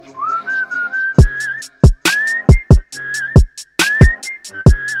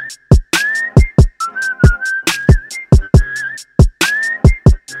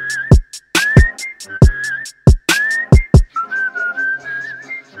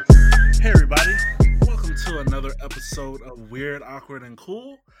Hey everybody, welcome to another episode of Weird, Awkward, and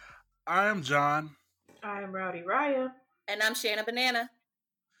Cool. I am John, I'm Rowdy Raya. And I'm Shanna Banana.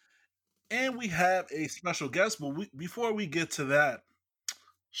 and we have a special guest. But before we get to that,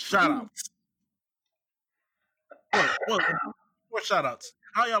 shout outs. What shout outs?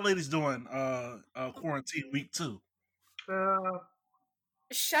 How y'all ladies doing? Quarantine week 2.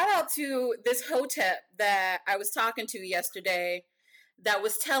 Shout out to this hotep that I was talking to yesterday that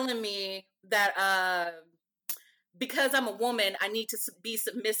was telling me that because I'm a woman, I need to be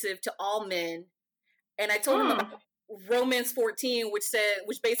submissive to all men. And I told him about Romans 14, which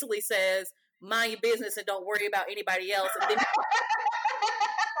basically says, mind your business and don't worry about anybody else. And then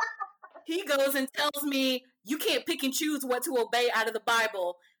he goes and tells me, you can't pick and choose what to obey out of the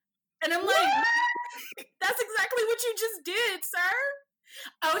Bible. And I'm like, that's exactly what you just did, sir.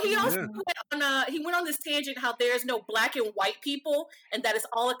 Oh, he also went on this tangent how there's no black and white people and that it's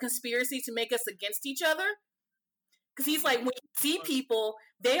all a conspiracy to make us against each other. Because he's like, when you see people,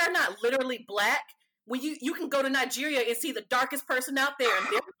 they are not literally black. When you can go to Nigeria and see the darkest person out there and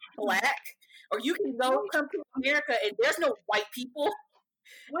they're black, or you can come to America and there's no white people.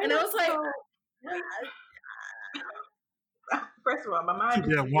 And I was like, first of all, my mind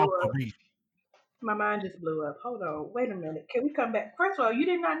just blew up. Hold on, wait a minute. Can we come back? First of all, you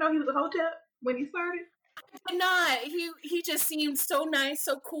did not know he was a hotep when he started? I did not. He just seemed so nice,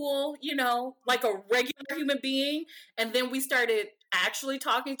 so cool, like a regular human being. And then we started actually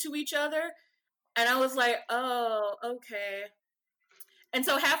talking to each other. And I was like, oh, okay. And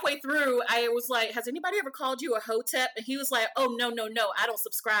so halfway through, I was like, has anybody ever called you a hotep? And he was like, oh, no, I don't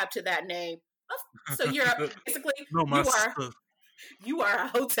subscribe to that name. So you're basically, you are a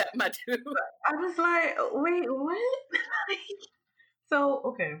hotep, my dude. I was like, wait, what? So,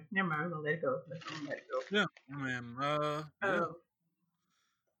 okay, never mind. I'm going to let it go. Yeah, man.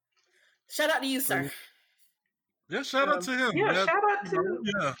 Shout out to you, sir. Yeah, shout out to him. Yeah, shout out to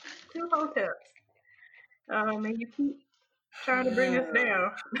hoteps. And you keep trying to bring us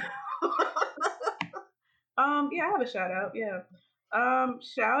down. Yeah, I have a shout out. Yeah.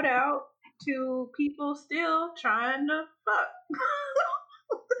 Shout out to people still trying to fuck.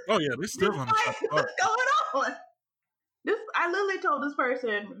 Oh yeah, they still on the fuck. What's going on? I literally told this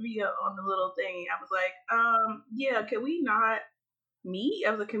person via on the little thing. I was like, yeah, can we not meet?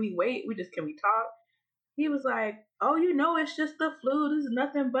 I was like, can we wait? Can we talk? He was like, oh, it's just the flu. This is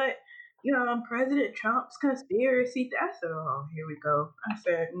nothing but, President Trump's conspiracy. I said, oh, here we go. I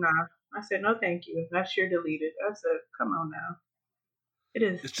said, nah. I said, no, thank you. I sure deleted. I said, come on now. It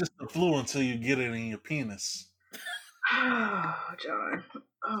is. It's just the flu until you get it in your penis. Oh, John.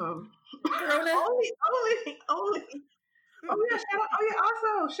 Only. Oh yeah,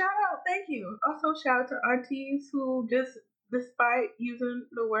 also shout out, thank you. Also shout out to aunties who just, despite using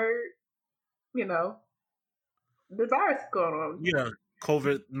the word, the virus going on. Yeah,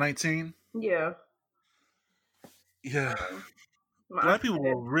 COVID-19. Yeah. Yeah. Black people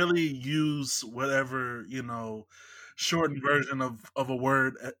will really use whatever, shortened version of a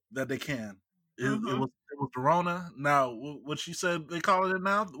word that they can. It was Corona. Now, what she said they call it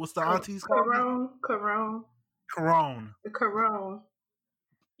now? What's the aunties call it? Corona. The Corona.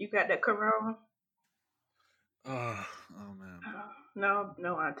 You got that Corona? Oh man.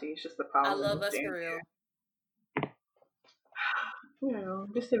 No, auntie. It's just the pollen. I love us for real.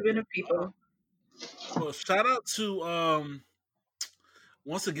 Just inventive people. Well, shout out to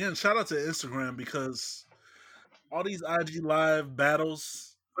once again, shout out to Instagram because all these IG live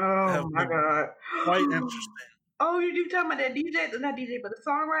battles have my God, quite interesting. Oh, you talking about that DJ? Not DJ, but the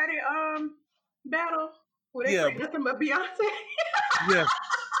songwriter battle where they play nothing but Beyonce. Yeah,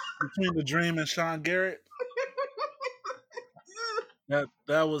 between The Dream and Sean Garrett.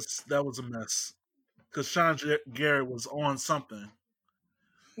 that was a mess because Sean Garrett was on something.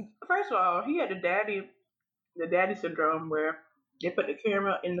 First of all, he had the daddy syndrome where they put the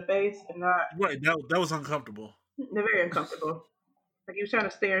camera in the face and not right. That was uncomfortable. They're very uncomfortable. Like he was trying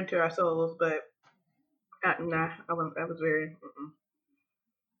to stare into our souls, but nah, I was very.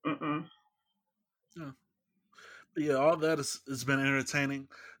 Yeah. But yeah, all that has been entertaining.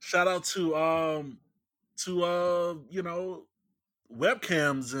 Shout out to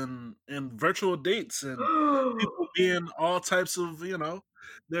webcams and virtual dates and people being all types of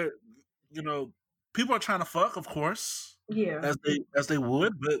they're people are trying to fuck, of course. Yeah. As they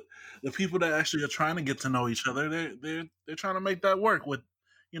would, but the people that actually are trying to get to know each other, they're trying to make that work with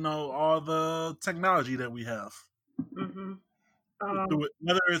all the technology that we have. Mm-hmm.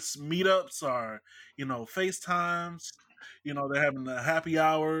 Whether it's meetups or FaceTimes, they're having the happy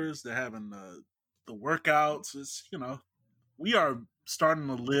hours, they're having the workouts. It's we are starting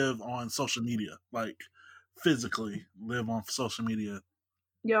to live on social media, like physically live on social media.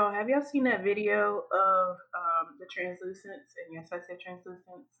 Yo, have y'all seen that video of the translucents, and yes, I said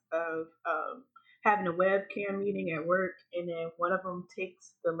translucents, of having a webcam meeting at work, and then one of them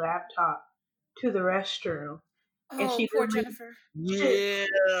takes the laptop to the restroom, and Oh, poor Jennifer. Yeah.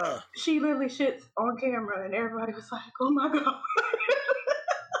 She literally shits on camera, and everybody was like, "Oh my god!"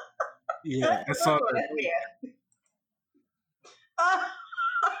 Yeah, I saw that.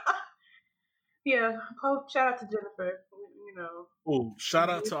 Yeah, shout out to Jennifer. You know. Oh, shout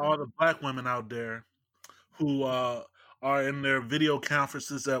out to all the Black women out there who are in their video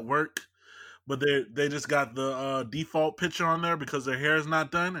conferences at work, but they just got the default picture on there because their hair is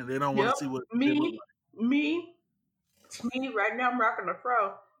not done and they don't want to see what they look like. Me. Right now, I'm rocking a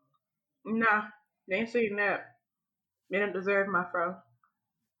fro. Nah, they ain't seen that. They don't deserve my fro.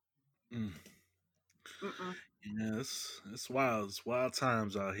 Yeah, it's wild. It's wild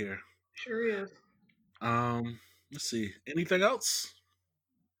times out here. Sure is. Let's see. Anything else?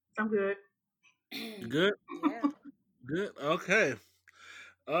 I'm good. You good? Yeah. Good. Okay.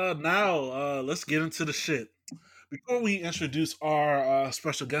 Now let's get into the shit. Before we introduce our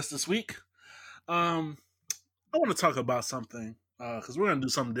special guest this week, I want to talk about something because we're gonna do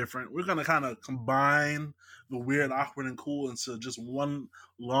something different. We're gonna kind of combine the weird, awkward, and cool into just one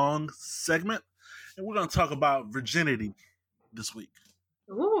long segment, and we're gonna talk about virginity this week.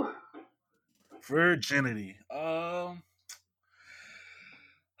 Ooh. Virginity.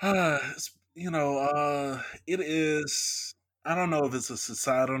 It is. I don't know if it's a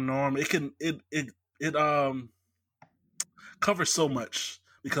societal norm. It covers so much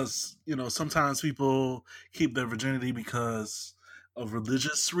because sometimes people keep their virginity because of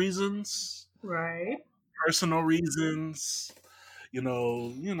religious reasons, right? Personal reasons.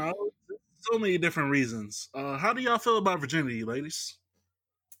 So many different reasons. How do y'all feel about virginity, ladies?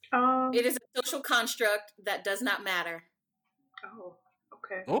 It is a social construct that does not matter. Oh,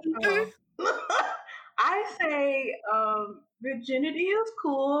 okay. Okay. I say virginity is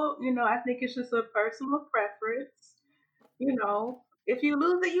cool. I think it's just a personal preference. If you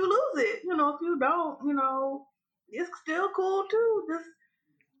lose it, you lose it. If you don't, it's still cool too.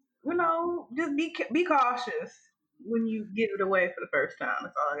 Just be cautious when you give it away for the first time.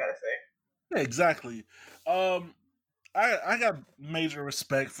 That's all I gotta say. Yeah, exactly. I got major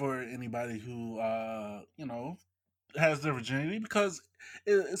respect for anybody who has their virginity because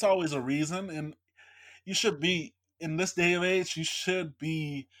it's always a reason, and you should be in this day and age. You should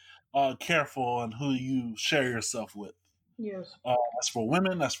be careful on who you share yourself with. Yes. That's for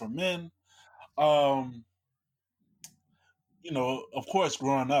women. That's for men. Of course,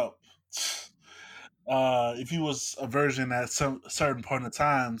 growing up, if you was a virgin at some certain point of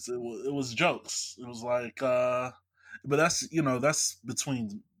times, it was jokes. It was like, but that's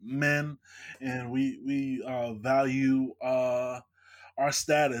between men, and we value our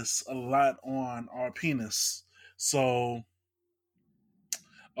status a lot on our penis. So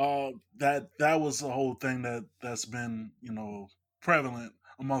that was a whole thing that's been prevalent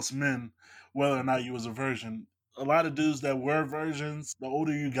amongst men, whether or not you was a virgin. A lot of dudes that were virgins, the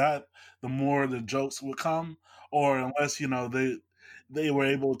older you got, the more the jokes would come, or unless they were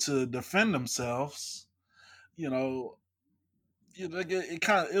able to defend themselves, it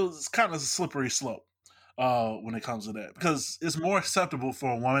was kind of a slippery slope when it comes to that, because it's more acceptable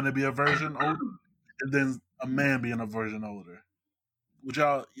for a woman to be a virgin older than a man being a virgin older. Would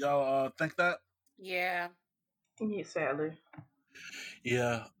y'all think that? Yeah. Yeah, sadly.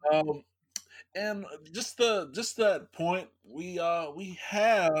 Yeah. And just that point, we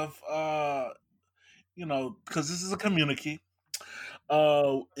have because this is a community,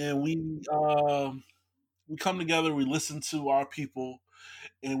 and we come together, we listen to our people,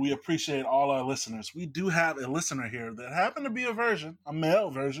 and we appreciate all our listeners. We do have a listener here that happened to be a male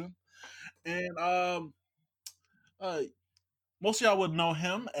virgin, and most of y'all would know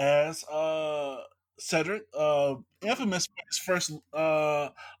him as Cedric, infamous for his first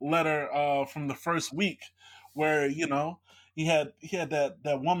letter from the first week, where he had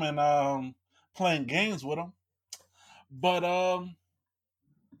that woman playing games with him. But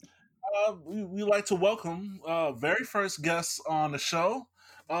we like to welcome very first guest on the show,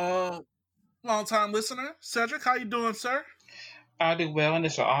 long time listener Cedric. How you doing, sir? I do well, and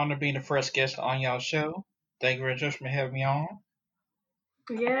it's an honor being the first guest on y'all show. Thank you very much for having me on.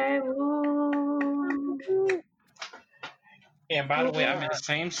 Yeah. And by the way, I'm in the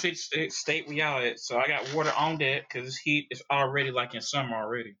same state we y'all at, so I got water on deck because this heat is already like in summer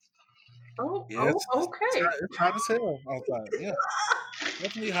already. Oh, yeah, okay. It's hot as hell outside. Yeah,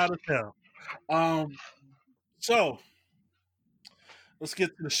 definitely hot as hell. So let's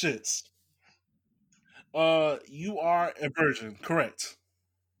get to the shits. You are a virgin, correct?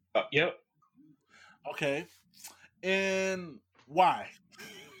 Yep. Okay. And why?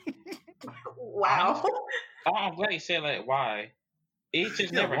 Wow. I'm glad you said like why. It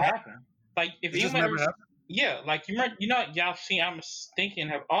just never happened. Like if you remember, yeah, like you remember, y'all seen. I'm thinking,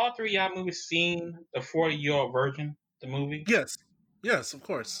 have all three of y'all movies seen the 40-Year-Old Virgin, the movie? Yes, of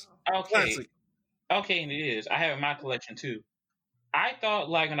course. Okay, Classic. Okay, and it is. I have it in my collection too. I thought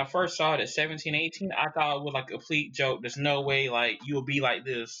like when I first saw it at 17, 18, I thought it was like a complete joke. There's no way like you will be like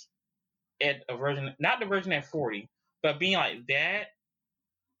this at a virgin, not the virgin at 40, but being like that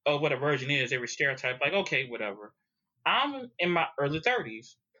of what a virgin is, every stereotype, like, okay, whatever. I'm in my early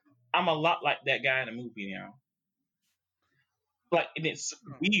 30s. I'm a lot like that guy in the movie now. Like, and it's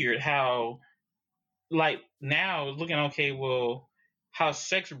weird how, like, now looking, okay, well, how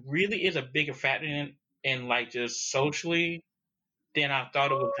sex really is a bigger factor in like, just socially than I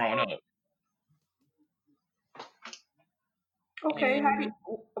thought it was growing up. Okay,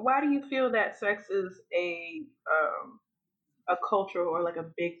 why do you feel that sex is a culture or like a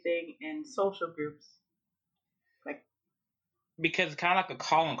big thing in social groups? Like, because it's kind of like a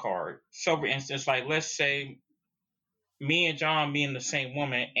calling card. So, for instance, like let's say me and John being the same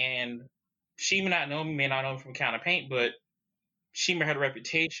woman, and she may not know me, may not know me from Count of Paint, but she may have a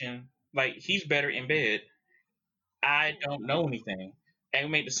reputation like he's better in bed. I don't know anything, and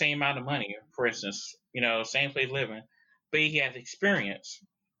we make the same amount of money. For instance, same place living, but he has experience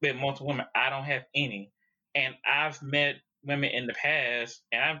with multiple women. I don't have any, and I've met women in the past,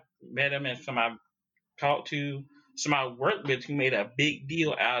 and I've met them and some I've talked to, some I worked with who made a big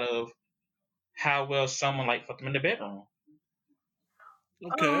deal out of how well someone like put them in the bedroom.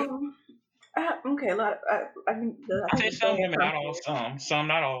 Okay. Okay. A lot. I think I say some women, not all. Some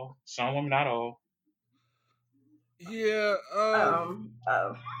not all. Some women, not all. Yeah.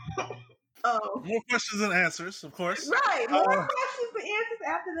 More questions than answers, of course. Right. More questions than answers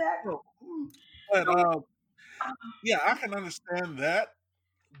after that. But yeah, I can understand that.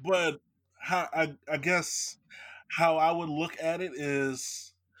 But how I guess how I would look at it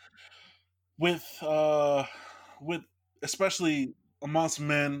is with especially amongst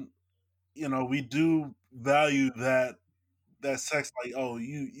men, we do value that sex, like, oh,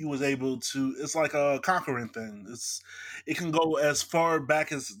 you was able to, it's like a conquering thing. It can go as far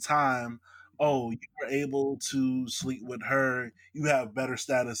back as time. Oh, you were able to sleep with her, you have better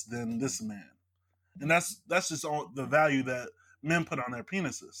status than this man. And that's just all the value that men put on their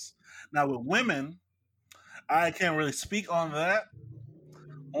penises. Now with women, I can't really speak on that,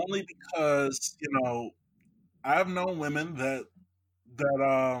 only because I've known women that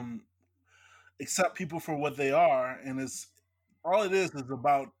accept people for what they are, and it's all it is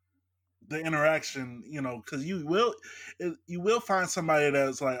about the interaction, because you will find somebody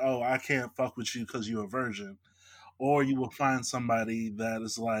that's like, oh, I can't fuck with you because you're a virgin, or you will find somebody that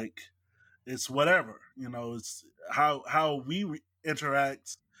is like, it's whatever, it's how we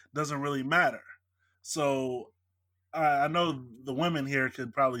interact doesn't really matter. So I know the women here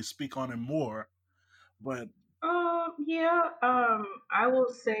could probably speak on it more, but yeah, I will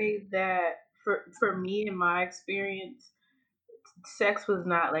say that for me, in my experience, sex was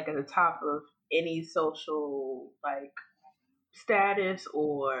not like at the top of any social like status,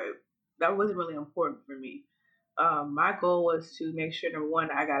 or that wasn't really important for me. My goal was to make sure, number one,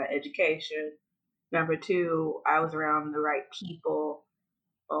 I got an education. Number two, I was around the right people.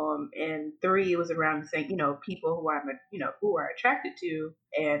 And three, it was around the same, people who who are attracted to,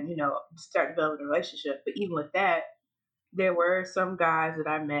 and start developing a relationship. But even with that, there were some guys that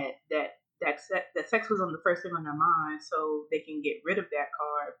I met that sex was on the first thing on their mind, so they can get rid of that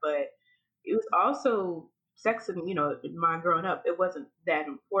card. But it was also sex, and in my growing up, it wasn't that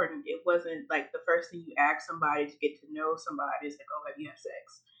important. It wasn't like the first thing you ask somebody to get to know somebody is like, oh, have you had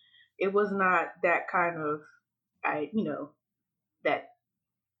sex? It was not that kind of, that,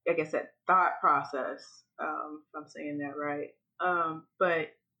 I guess, that thought process. If I'm saying that right. But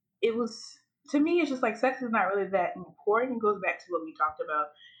it was, to me, it's just like sex is not really that important. It goes back to what we talked about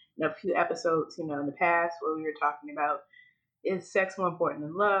in a few episodes, in the past, where we were talking about, is sex more important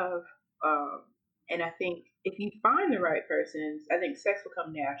than love? And I think if you find the right person, I think sex will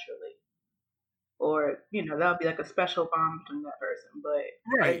come naturally, or that'll be like a special bond between that person. But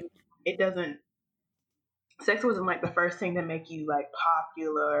right, it doesn't. Sex wasn't like the first thing to make you like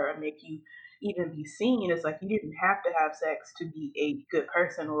popular or make you even be seen. It's like you didn't have to have sex to be a good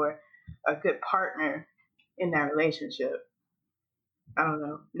person or a good partner in that relationship. I don't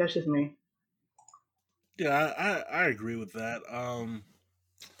know. That's just me. Yeah, I agree with that.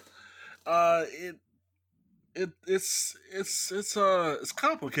 It it's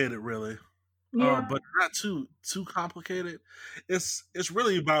complicated, really. Yeah. But not too complicated. It's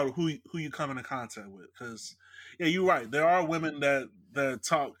really about who you come into contact with. Because yeah, you're right. There are women that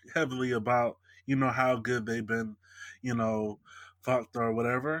talk heavily about how good they've been, fucked or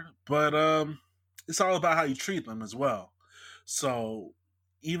whatever. But it's all about how you treat them as well. So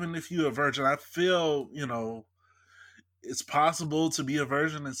even if you're a virgin, I feel it's possible to be a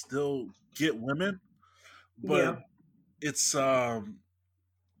virgin and still get women. But it's I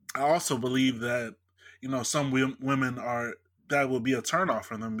also believe that some women are that will be a turnoff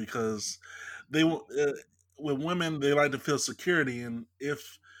for them because they will. With women, they like to feel security, and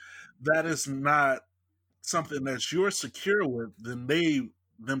if that is not something that you're secure with, then they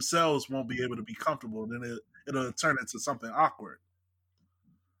themselves won't be able to be comfortable. Then it'll turn into something awkward.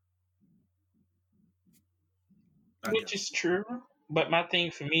 Which is true, but my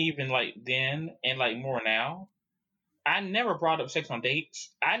thing for me, even like then and like more now, I never brought up sex on dates.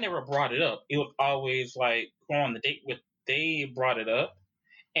 I never brought it up. It was always like go on the date with. They brought it up,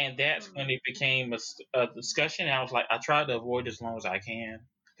 and that's when it became a discussion. And I was like, I tried to avoid it as long as I can.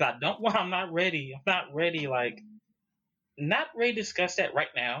 Cause I don't. Well, I'm not ready. I'm not ready. Like, not ready to discuss that right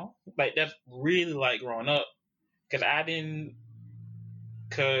now. Like, that's really like growing up. Cause I didn't.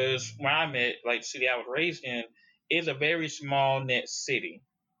 Cause when I met, like, the city I was raised in is a very small net city.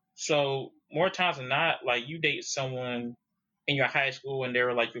 So more times than not, like you date someone in your high school and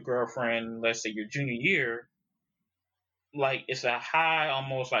they're like your girlfriend, let's say your junior year, like it's a high,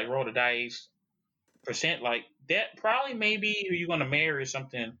 almost like roll the dice percent. Like that probably maybe who you're gonna marry or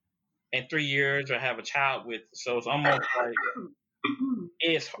something in 3 years or have a child with. So it's almost like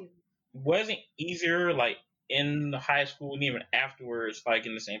it wasn't easier like in high school and even afterwards, like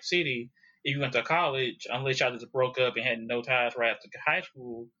in the same city. If you went to college, unless y'all just broke up and had no ties right after high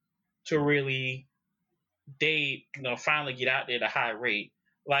school, to really date, finally get out there at a high rate.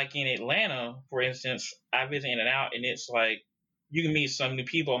 Like in Atlanta, for instance, I visit In-N-Out, and it's like you can meet some new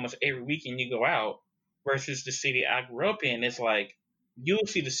people almost every weekend you go out. Versus the city I grew up in, it's like you'll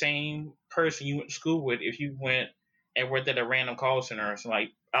see the same person you went to school with if you went and worked at a random call center. So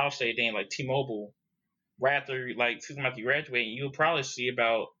like I'll say, damn, like T-Mobile. Right after like 6 months after you graduate, you'll probably see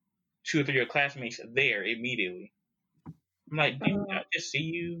about 2 or 3 of your classmates there immediately. I'm like, didn't I just see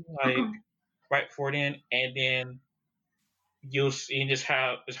you like right before then? And then you'll see just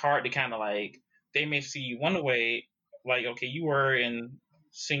how it's hard to kind of like they may see you one way, like okay, you were in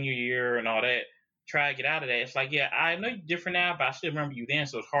senior year and all that. Try to get out of that. It's like, yeah, I know you're different now, but I still remember you then.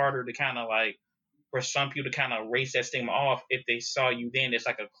 So it's harder to kind of like for some people to kind of erase that stigma off if they saw you then. It's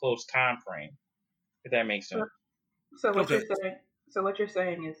like a close time frame, if that makes sense. So what you're saying? So what you're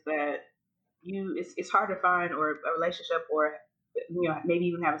saying is that it's hard to find or a relationship or maybe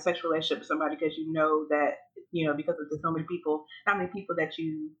even have a sexual relationship with somebody because that because of so many people, how many people that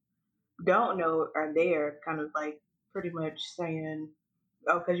you don't know are there, kind of like pretty much saying,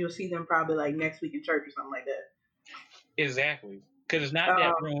 oh, because you'll see them probably like next week in church or something like that. Exactly, because it's not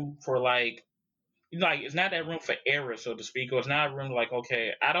that room for like it's not that room for error, so to speak, or it's not a room like,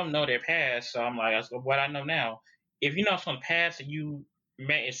 okay, I don't know their past, so I'm like, what I know now. If you know some past and you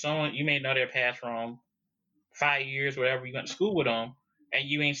met someone, you may know their past from 5 years, whatever, you went to school with them, and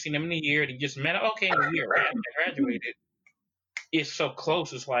you ain't seen them in a year, and you just met them, okay, in a year, right? They graduated. It's so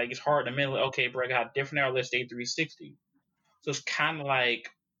close, it's like, it's hard to mentally, okay, bro, how different are, let's say 360. So it's kind of like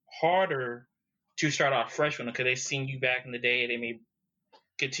harder to start off fresh with them because they seen you back in the day, they may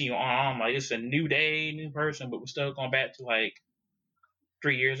continue on like it's a new day, new person, but we're still going back to like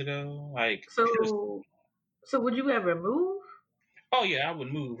 3 years ago. Like so would you ever move? Oh yeah, I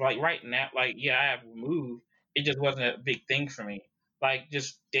would move. Like right now, like yeah, I have moved. It just wasn't a big thing for me. Like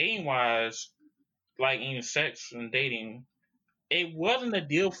just dating wise, like even sex and dating, it wasn't a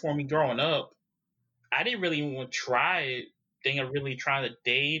deal for me growing up. I didn't really even want to try it, think of really trying to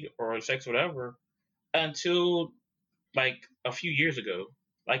date or sex, whatever, until like a few years ago,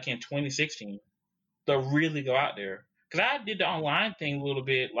 like in 2016, to really go out there. Because I did the online thing a little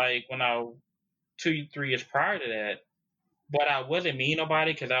bit, like when I 2-3 years prior to that, but I wasn't meeting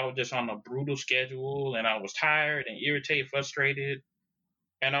nobody because I was just on a brutal schedule and I was tired and irritated, frustrated,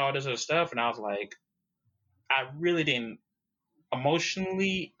 and all this other stuff. And I was like, I really didn't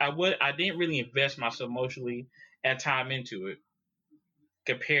emotionally. I didn't really invest myself emotionally and time into it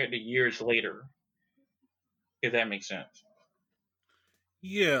compared to years later. If that makes sense.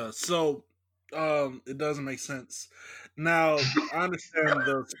 Yeah. So it doesn't make sense. Now I understand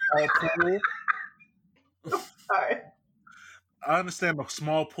the small pool. Sorry. I understand the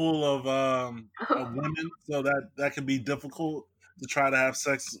small pool of women, so that can be difficult to try to have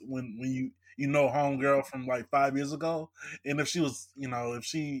sex when homegirl from like 5 years ago, and if she was,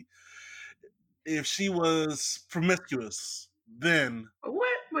 if she was promiscuous, then what?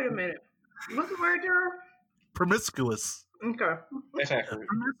 Wait a minute. What's the word, girl? Promiscuous. Okay. That's accurate.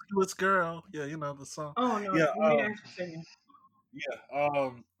 Promiscuous girl. Yeah, the song. Oh no, yeah, you need to sing.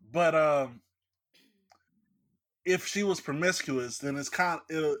 Yeah. But if she was promiscuous, then it's kind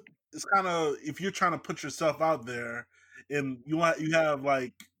of if you're trying to put yourself out there and you have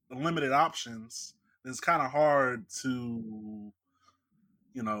like limited options, it's kind of hard to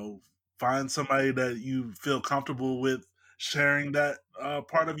find somebody that you feel comfortable with sharing that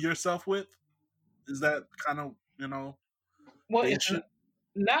part of yourself with. Is that kind of well, it's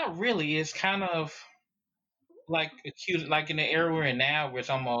not really. It's kind of like acute, like in the era we're in now, where it's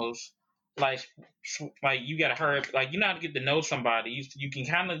almost like you gotta hurry. Like you know how to get to know somebody. You can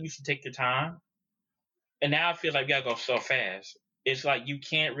kind of used to take your time, and now I feel like you gotta go so fast. It's like you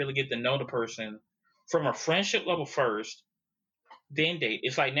can't really get to know the person from a friendship level first, then date.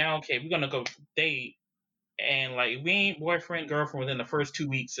 It's like now, okay, we're gonna go date, and like we ain't boyfriend girlfriend within the first 2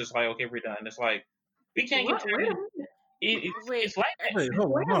 weeks. It's like okay, we're done. It's like we can't get to it's like that. Wait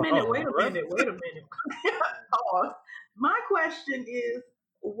a minute. Pause. My question is,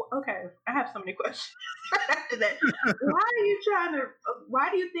 okay, I have so many questions after that. Why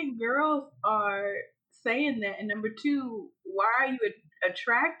do you think girls are saying that? And number two, why are you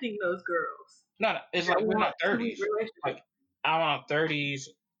attracting those girls? No, it's like we're in our 30s. Like I'm in my 30s.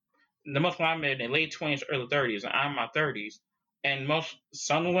 The most I met in late 20s, early 30s, and I'm in my 30s. And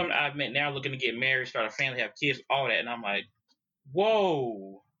some of the women I've met now looking to get married, start a family, have kids, all that, and I'm like,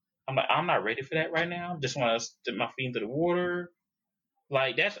 whoa. I'm like, I'm not ready for that right now. Just want to dip my feet into the water.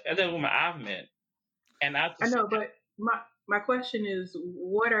 Like that's the woman I've met. And I know, but my question is,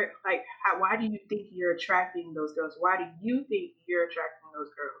 why do you think you're attracting those girls? Why do you think you're attracting those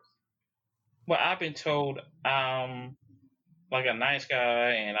girls? Well, I've been told like a nice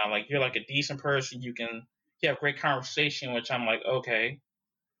guy, and I'm like, you're like a decent person. You have great conversation, which I'm like, okay.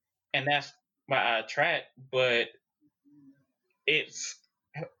 And that's why I attract, but it's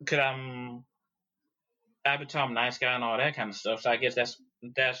because I've been told I'm a nice guy and all that kind of stuff. So I guess that's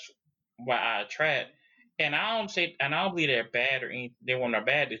why I attract. And I don't believe they're bad or anything. They weren't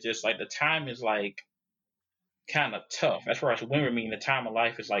bad. It's just like the time is like kind of tough. As far as women mean, the time of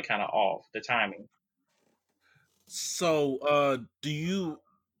life is like kind of off. The timing. So, do you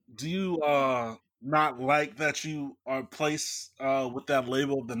not like that you are placed with that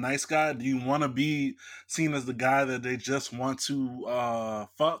label of the nice guy? Do you want to be seen as the guy that they just want to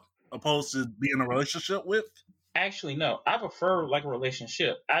fuck, opposed to be in a relationship with? Actually, no. I prefer like a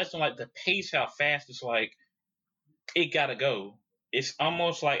relationship. I just don't like the pace, how fast it's like it gotta go. It's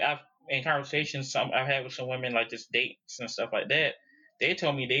almost like in conversations I've had with some women, like just dates and stuff like that. They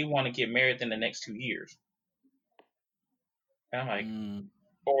told me they want to get married in the next 2 years. And I'm like,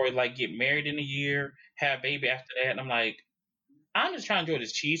 or like get married in a year, have a baby after that. And I'm like, I'm just trying to enjoy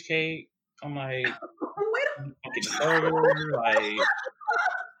this cheesecake. I'm like, get the burger, like.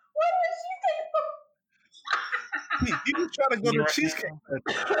 You just trying to go to Cheesecake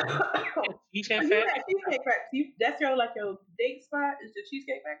Factory. Cheesecake Factory. That's your date spot? Is the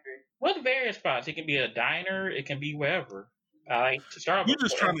Cheesecake Factory? Well, the various spots. It can be a diner. It can be wherever. I like to Starbucks. You're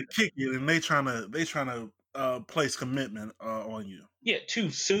just trying to kick it, and they trying to place commitment on you. Yeah, too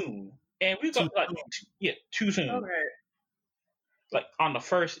soon. And we go too soon. Okay. Like on the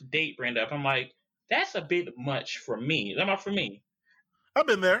first date, Brenda, I'm like, that's a bit much for me. That's not for me. I've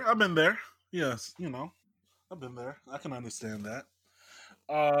been there. Yes, I've been there. I can understand that.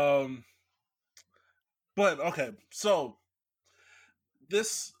 But okay, so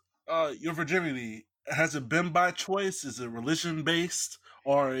this your virginity, has it been by choice? Is it religion based,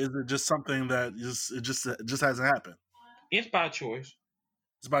 or is it just something that just hasn't happened? It's by choice.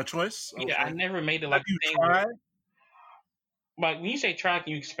 It's by choice. Okay. Yeah, I never made it like a thing. Tried? Like when you say try,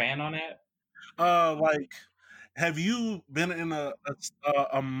 can you expand on that? Like, have you been in a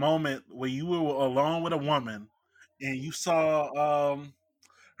moment where you were alone with a woman and you saw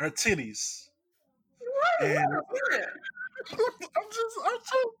her titties? And I'm just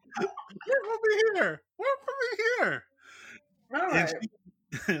over here. All right.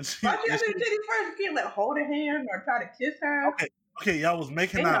 Why you have titties first? You can't hold her hand or try to kiss her. Okay, y'all was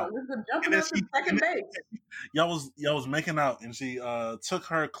making out. Jumping up to second base. Y'all was making out, and she took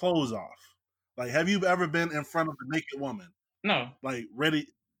her clothes off. Like, have you ever been in front of a naked woman? No. Like, ready?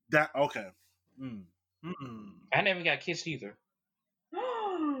 That okay. I never got kissed either.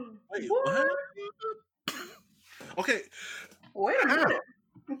 Wait, what? Okay. Wait a minute.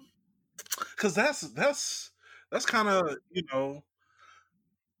 Because that's kind of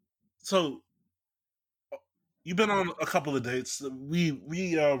So you've been on a couple of dates. We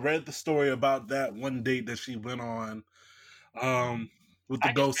read the story about that one date that she went on with the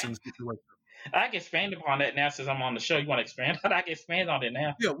ghosting situation. I can expand upon that now since I'm on the show. You want to expand? I can expand on it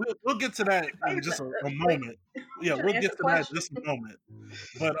now. Yeah, we'll get to that in just a moment. Yeah, we'll get to that in just a moment.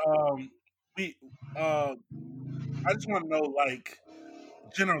 But I just want to know, like,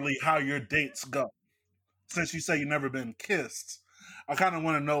 generally how your dates go. Since you say you've never been kissed, I kind of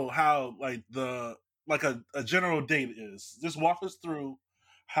want to know how, like, a general date is. Just walk us through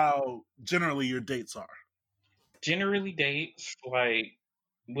how generally your dates are. Generally, dates, like,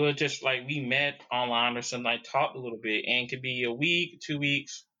 we'll just, like, we met online or something, like, talked a little bit, and it could be a week, 2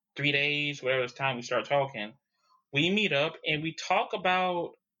 weeks, 3 days, whatever it's time we start talking. We meet up and we talk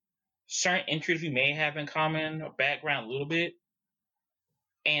about certain interests we may have in common, or background a little bit,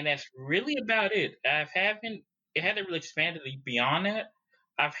 and that's really about it. It hasn't really expanded beyond that.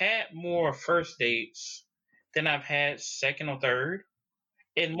 I've had more first dates than I've had second or third.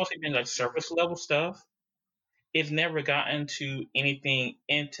 It's mostly been like surface level stuff. It's never gotten to anything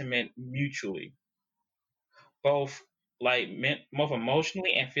intimate mutually, both both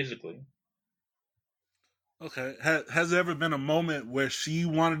emotionally and physically. Okay. Has there ever been a moment where she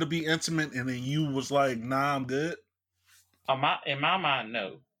wanted to be intimate and then you was like, "Nah, I'm good"? In my mind,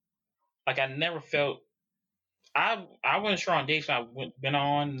 no. Like, I never felt. I wasn't sure on dates I've been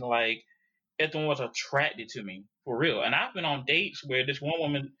on, like, if one was attracted to me for real. And I've been on dates where this one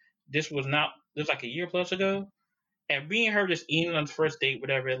woman, this was like a year plus ago, and me and her just eating on the first date,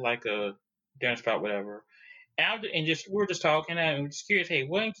 whatever, like a dinner spot, whatever. And we're just talking, and we're just curious, hey,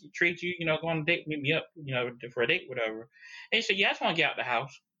 what can treat you, go on a date, meet me up, for a date, whatever. And she said, yeah, I just want to get out the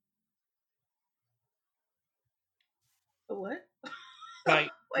house. What?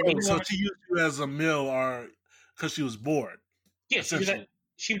 Like, so she used you as a meal, or because she was bored? Yeah, she was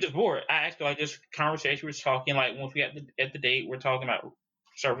just bored. I asked her, like, this conversation, we were talking, like, once we at the date, we're talking about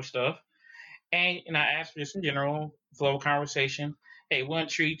service stuff. And I asked her just in general, flow of conversation, hey, what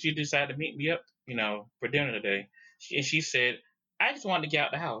treat you decide to meet me up, for dinner today? And she said, I just wanted to get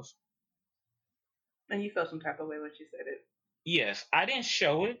out the house. And you felt some type of way when she said it? Yes. I didn't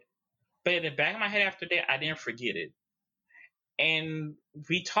show it, but in the back of my head after that, I didn't forget it. And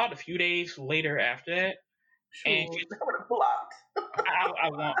we talked a few days later after that. Sure, and she would have blocked.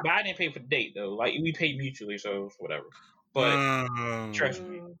 But I didn't pay for the date, though. Like, we paid mutually, so whatever. But trust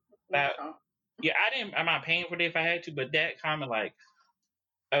me. Yeah, I'm not paying for it if I had to, but that comment, like,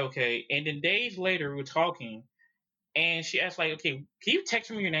 okay. And then days later, we're talking, and she asked, like, okay, can you text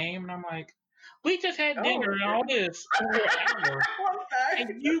me your name? And I'm like, we just had dinner and all this for an hour.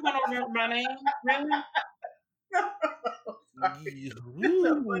 And you gonna remember my name?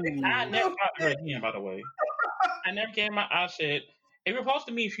 Really? I never talked to her again, by the way. I never came out. I said, it was supposed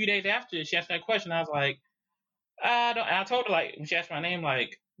to me a few days after she asked that question. I was like, I told her, like, when she asked my name,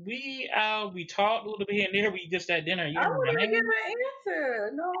 like, we talked a little bit here and there. We just had dinner. You I wouldn't give an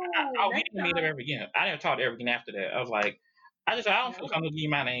answer. No. We didn't meet her ever again. I didn't talk to her again after that. I was like, I don't feel comfortable giving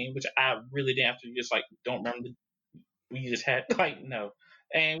my name, which I really didn't have to. Just, like, don't remember. We just had, like, no.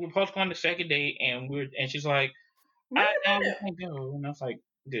 And we were supposed to go on the second date, and she's like, I can't go. And I was like,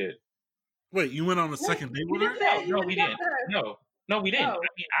 good. Wait, you went on a second date with her? No, we didn't. No, we didn't. I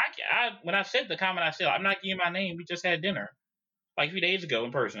mean, when I said the comment, I said, I'm not giving my name. We just had dinner, like, a few days ago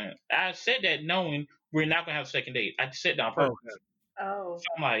in person. I said that knowing we're not going to have a second date. I said that on purpose. Oh. So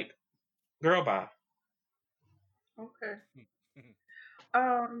I'm like, girl, bye. Okay.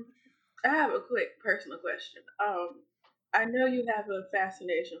 I have a quick personal question. I know you have a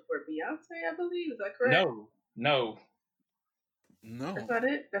fascination for Beyonce, I believe. Is that correct? No. That's not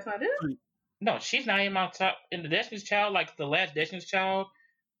it? That's not it? No, she's not in my top. In the Destiny's Child, like the last Destiny's Child,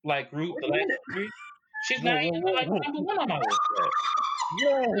 like, group, the last group, she's not even, like, number one on my list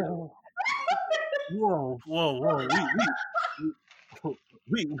yet. Whoa.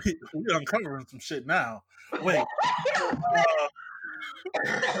 We uncovering some shit now. Wait.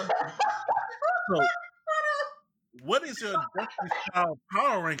 So, what is your Destiny's Child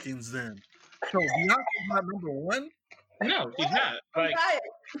power rankings then? So Beyonce's not number one? No, she's not. Like,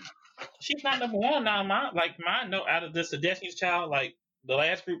 she's not number one now. Mine. No, out of the Destiny's Child, like, the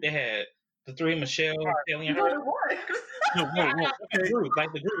last group they had, the three, Michelle, Kelly, and her. Okay.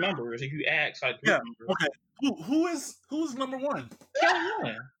 Like, the group members. If you ask, like, group members. Okay. Who's number one? Kelly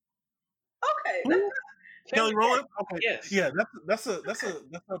Rowland. Okay. Kelly Rowland? Okay. Yes. Yeah, that's a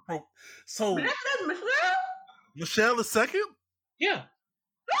pro. So but that's Michelle. Michelle is second? Yeah.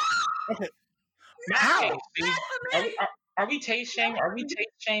 Okay. How? Are we taste shaming? Are we taste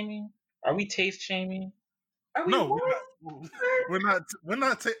shaming? Are we? No, We're not.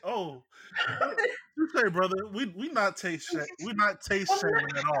 Oh, you say, brother. We not taste shaming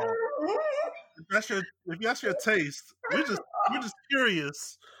at all. If that's your taste, we're just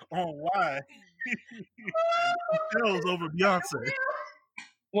curious on why he kills over Beyonce.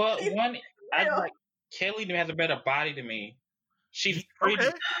 Well, one, I like Kelly has a better body than me. She's pretty.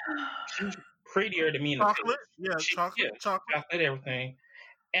 Okay. She's prettier than me in chocolate, the face. Chocolate, everything.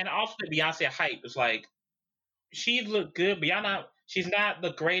 And also the Beyonce hype is like she looked good, but she's not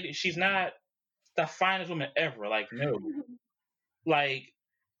the greatest. She's not the finest woman ever. Like no, like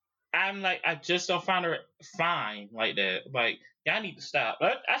I'm like I just don't find her fine like that. Like y'all need to stop.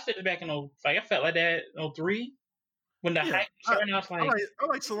 I said it back in I felt like that in 03 when the hype started. I was like, I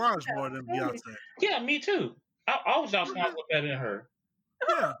like Solange more than Beyonce. Yeah, me too. I always thought Solange looked better than her.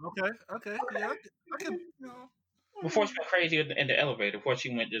 Yeah. Okay. Yeah. I can. Before she went crazy in the elevator, before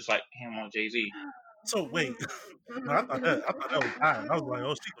she went just like ham on Jay-Z. So wait, no, I thought that was time. I was like,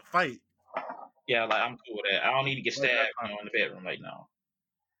 oh, she can fight. Yeah, like I'm cool with that. I don't need to get stabbed in the bedroom. Like no.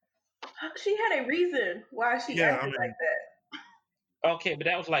 She had a reason why she acted like that. Okay, but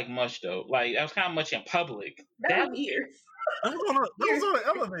that was like much though. Like that was kind of much in public. That was years. That was on an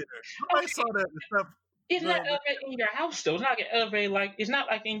elevator. I saw that stuff. It's not elevated in your house though. It's not like an elevator. Like it's not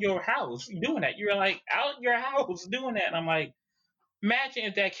like in your house doing that. You're like out in your house doing that, and I'm like, imagine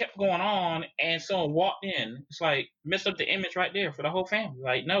if that kept going on and someone walked in. It's like messed up the image right there for the whole family.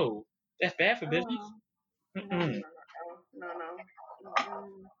 Like no, that's bad for business. No.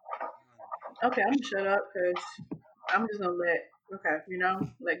 Okay, I'm gonna shut up because I'm just gonna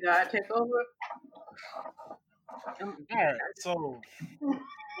let God take over. All right, so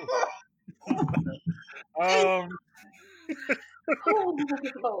Lord,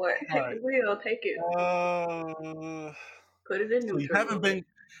 take the wheel, take it. Put it in neutral. So you haven't been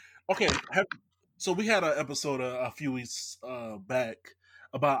okay. So we had an episode a few weeks back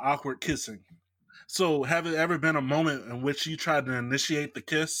about awkward kissing. So have it ever been a moment in which you tried to initiate the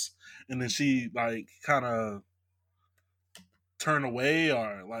kiss and then she like kind of turn away,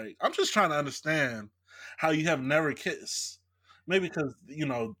 or like I'm just trying to understand how you have never kissed. Maybe because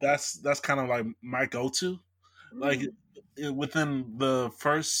that's kind of like my go-to, like within the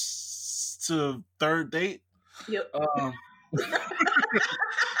first to third date. Yep.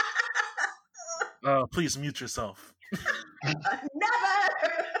 Please mute yourself.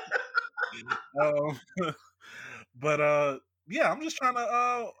 Never. But yeah, I'm just trying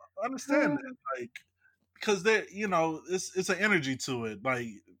to understand that, like, because there, it's an energy to it. Like,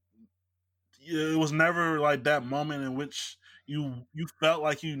 it was never like that moment in which you felt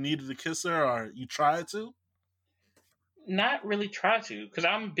like you needed to kiss her, or you tried to. Not really try to, because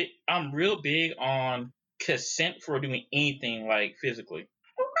I'm real big on consent for doing anything like physically.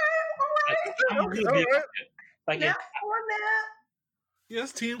 Okay, I'm real big on it. Like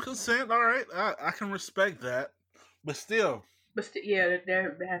yes, team consent. All right, I can respect that, but still. Yeah,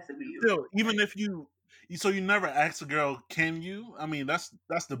 there has to be. Still, even if you never ask a girl, can you? I mean, that's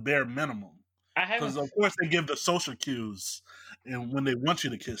the bare minimum. Because of course they give the social cues, and when they want you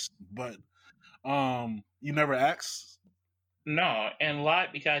to kiss, but you never ask. No, and a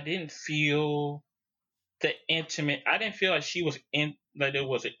lot because I didn't feel the intimate. I didn't feel like she was like there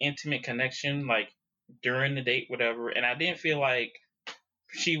was an intimate connection like during the date, whatever, and I didn't feel like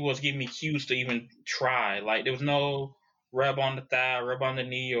she was giving me cues to even try. Like there was no rub on the thigh, rub on the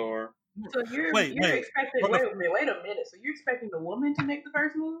knee, or. So you're expecting. Wait a minute. So you're expecting the woman to make the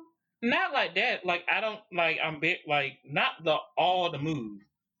first move? Not like that. Like I don't like. I'm big. Like not all the move,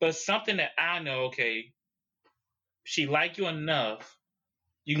 but something that I know. Okay, she like you enough,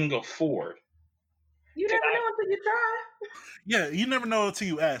 you can go forward. You never know until you try. Yeah, you never know until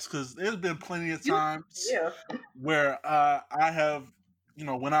you ask. Because there's been plenty of times where I have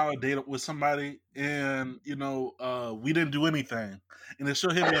went out on a date with somebody and we didn't do anything, and then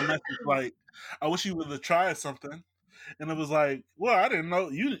she'll hit me a message like, "I wish you would have tried something." And it was like, well, I didn't know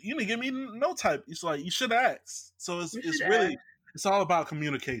you didn't give me no type. It's like you should ask. So it's all about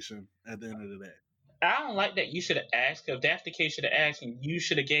communication at the end of the day. I don't like that you should have asked, because if that's the case, you should have asked, and you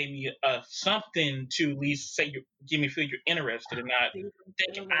should have gave me something to at least say give me feel you're interested and not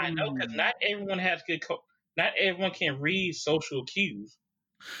thinking I know, because not everyone has good not everyone can read social cues.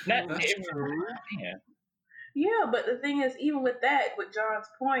 Not everyone can. Yeah, but the thing is, even with that, with John's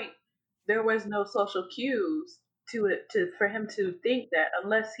point, there was no social cues for him to think that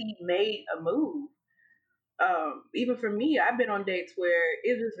unless he made a move. Even for me, I've been on dates where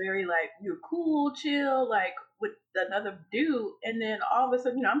it was very like you're cool, chill, like with another dude, and then all of a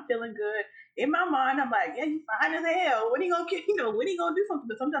sudden, I'm feeling good. In my mind, I'm like, yeah, you fine as hell. When are you gonna when are you gonna do something?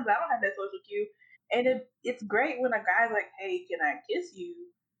 But sometimes I don't have that social cue, And it's great when a guy's like, "Hey, can I kiss you?"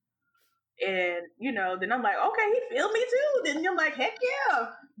 And then I'm like, "Okay, he feel me too." Then you're like, "Heck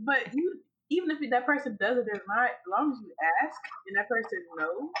yeah!" But even if that person does it or not, as long as you ask and that person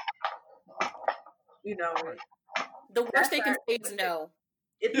knows, the worst they can say is no.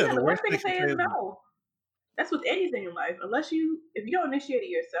 The worst they can say is no. That's with anything in life. If you don't initiate it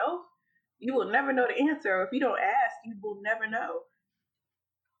yourself, you will never know the answer. Or if you don't ask, you will never know.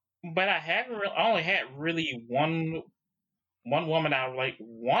 But I only had really one woman I like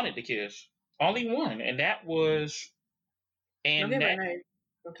wanted to kiss. Only one, and that was. And don't give her name.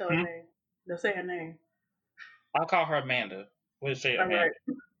 Don't tell her name. Don't say her name. I'll call her Amanda. We'll say Amanda. Right.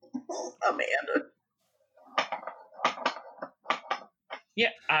 Amanda. Yeah,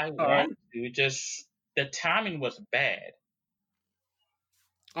 I wanted to. Just the timing was bad.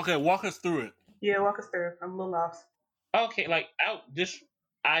 Okay, walk us through it. Yeah, walk us through it. I'm a little lost. Okay, like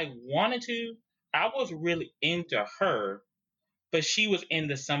I wanted to. I was really into her, but she was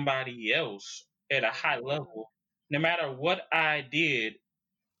into somebody else at a high level. No matter what I did,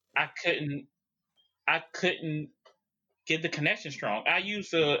 I couldn't get the connection strong. I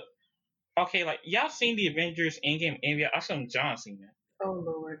used like y'all seen the Avengers Endgame NBA? I saw John seen that. Oh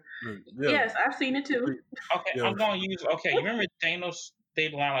Lord. Yeah. Yes, I've seen it too. Okay, yeah. I'm gonna use you remember Thanos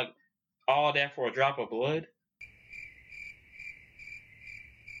stayed line like all that for a drop of blood?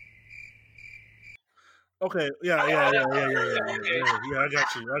 Okay, yeah, I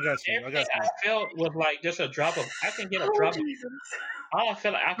got you. Everything I felt was like just a drop of. I can get a drop of. All I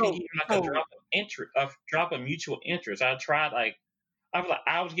felt like I could get like a drop of interest, a drop of mutual interest. I tried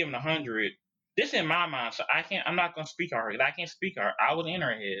I was given 100. This in my mind, so I'm not gonna speak on her. I can't speak on her. I was in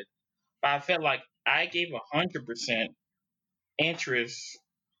her head, but I felt like I gave 100% interest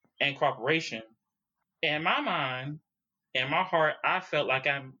and cooperation. In my mind, in my heart, I felt like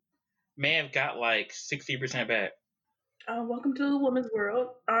I may have got like 60% back. Welcome to the woman's world.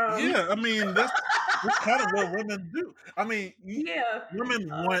 Yeah, I mean that's kind of what women do. I mean, women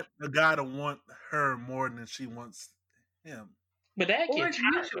want a guy to want her more than she wants him. But that it's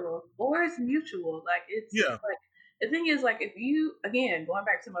mutual. Like like the thing is, like, if you, again, going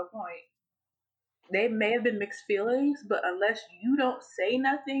back to my point, they may have been mixed feelings, but unless you don't say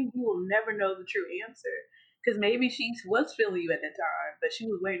nothing, you will never know the true answer. Because maybe she was feeling you at the time, but she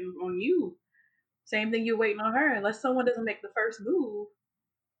was waiting on you. Same thing, you're waiting on her. Unless someone doesn't make the first move,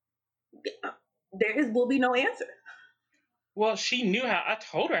 will be no answer. Well, she knew how. I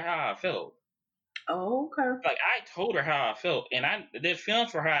told her how I felt. Oh, okay. Like, I told her how I felt, and there's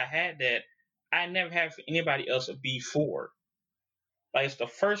feelings for her I had that I never had for anybody else before. Like, it's the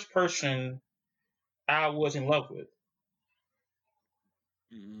first person I was in love with.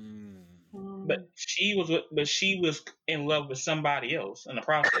 But she was in love with somebody else in the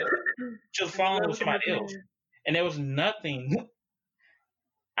process. She was falling with somebody else, and there was nothing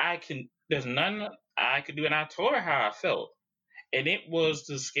there's nothing I could do, and I told her how I felt, and it was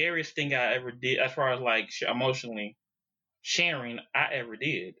the scariest thing I ever did as far as like emotionally sharing I ever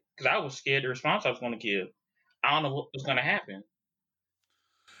did, because I was scared the response I was going to give. I don't know what was going to happen.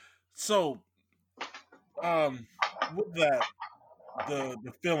 So, with that,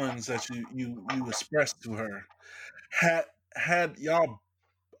 the feelings that you expressed to her, had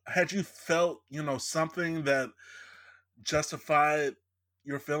you felt something that justified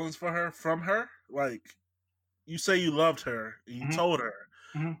your feelings for her from her? Like, you say you loved her and you told her,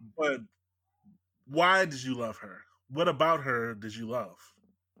 but why did you love her? What about her did you love?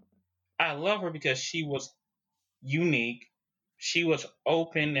 I love her because she was unique. She was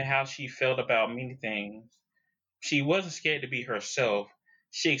open to how she felt about many things. She wasn't scared to be herself.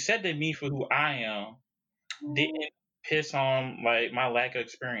 She accepted me for who I am. Didn't piss on like my lack of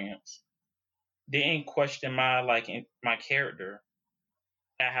experience. Didn't question my character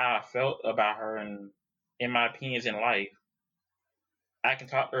and how I felt about her and in my opinions in life. I can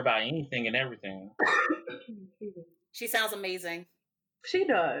talk to her about anything and everything. She sounds amazing. She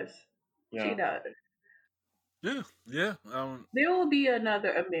does. Yeah. She does. Yeah. There will be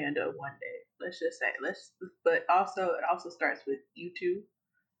another Amanda one day. Let's just say. But also, it also starts with you two.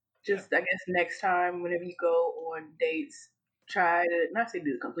 Just, I guess, next time, whenever you go on dates, try to, not say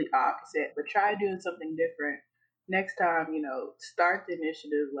do the complete opposite, but try doing something different. Next time, start the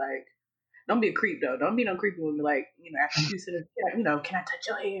initiative. Like, don't be a creep though. Don't be no creepy woman. Like, after you sit, can I touch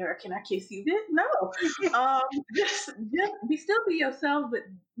your hair? Can I kiss you? No. Just be yourself, but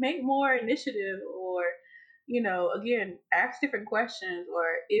make more initiative. Or, again, ask different questions. Or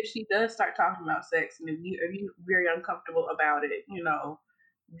if she does start talking about sex, and if you're very uncomfortable about it,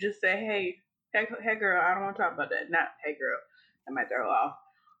 just say, hey girl, I don't want to talk about that. Not, hey girl, that might throw her off.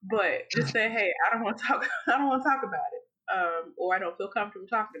 But just say, hey, I don't want to talk about it, or I don't feel comfortable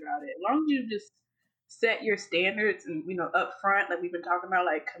talking about it. As long as you just set your standards and up front, like we've been talking about,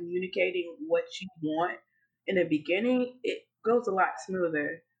 like communicating what you want in the beginning, it goes a lot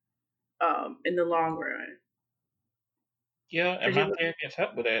smoother in the long run. Yeah, and my therapy has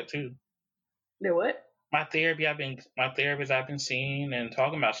helped with that too. The what? My therapist I've been seeing and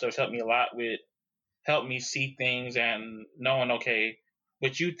talking about stuff helped me a lot with help me see things and knowing, okay,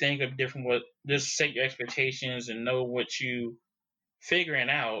 what you think of different, what just set your expectations and know what you figuring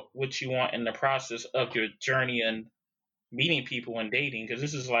out what you want in the process of your journey and meeting people and dating, because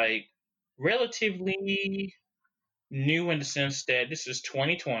this is like relatively new in the sense that this is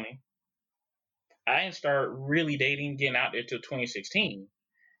 2020. I didn't start really dating, getting out there till 2016.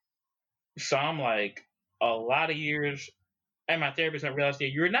 So I'm like a lot of years. And my therapist, I realized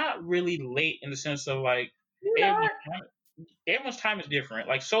that you're not really late in the sense of like everyone's time is different.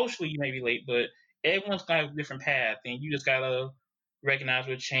 Like socially, you may be late, but everyone's got a different path, and you just gotta recognize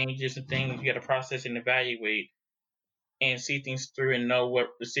what changes and things you gotta process and evaluate, and see things through and know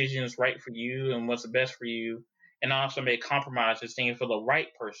what decision is right for you and what's the best for you, and also make compromises, things for the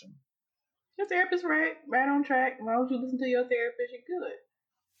right person. Your therapist right on track. As long as you listen to your therapist, you're good.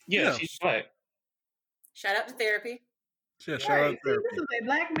 Yeah, she's black. Shout out to therapy. Yeah, shout out to therapy. This is a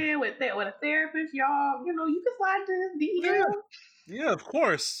black man with a therapist, y'all. You can slide to his DM. Yeah, of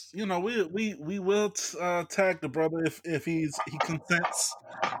course. We will tag the brother if he consents.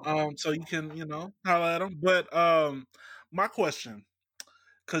 So you can holler at him. But my question,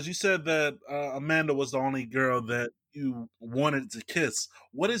 because you said that Amanda was the only girl that you wanted to kiss.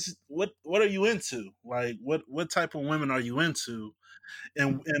 What are you into? Like what type of women are you into?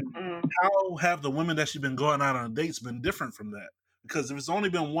 And how have the women that you've been going out on dates been different from that? Because if it's only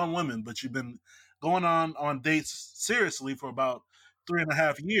been one woman, but you've been going on dates seriously for about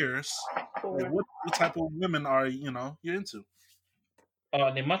 3.5 years, like what type of women are you're into?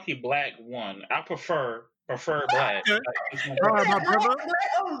 They must be black one. I prefer black. Okay. My brother.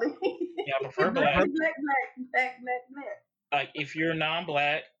 Yeah, I prefer black. Black. Like if you're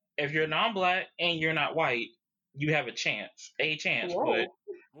non-black and you're not white, you have a chance. Whoa. But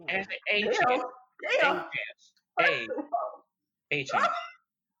as a chance.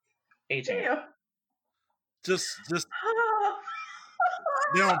 Just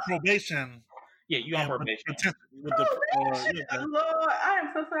they're on probation. Yeah, you on probation. Lord, I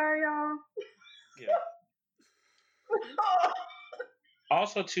am so sorry, y'all. Yeah.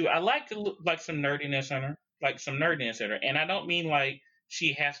 Also, too, I like to look like some nerdiness in her, and I don't mean like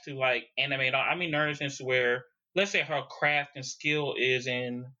she has to like animate. I mean nerdiness where, let's say, her craft and skill is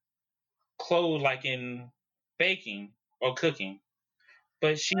in clothes, like in baking or cooking,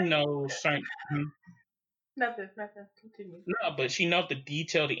 but she knows certain. Nothing. Continue. No, but she knows the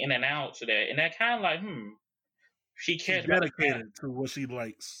detail, the in and outs of that, and that kind of like, she cares about dedicated to what she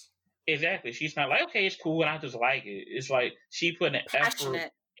likes. Exactly. She's not like, okay, it's cool, and I just like it. It's like she put an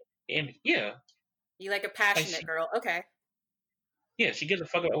effort in. Yeah. You like a passionate girl, okay? Yeah, she gives a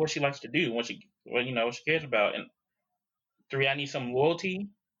fuck about what she likes to do, what she cares about. And 3, I need some loyalty,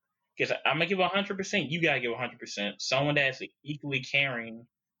 because I'm gonna give 100%. You gotta give 100%. Someone that's equally caring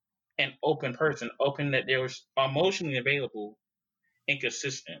and open person, open that they're emotionally available and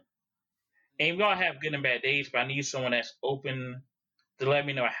consistent. And we all have good and bad days, but I need someone that's open to let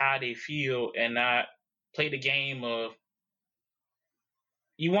me know how they feel and not play the game of,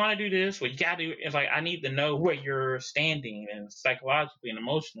 you want to do this, well, you got to. It's like, I need to know where you're standing and psychologically and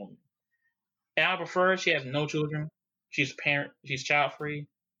emotionally. And I prefer she has no children. She's a parent. She's child free,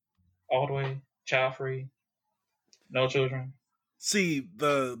 all the way child free, no children. See,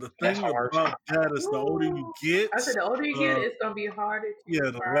 the thing about that is the older you get. I said the older you get, it's gonna be harder to. Yeah,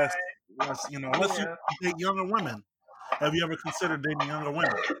 the less unless you date younger women. Have you ever considered dating younger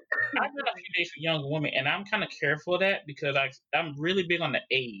women? I've done a few dates with younger women, and I'm kind of careful of that because I'm really big on the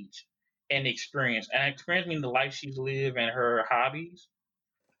age and the experience. And experience means the life she's lived and her hobbies.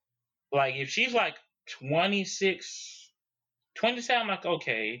 Like, if she's like 26, 27, I'm like,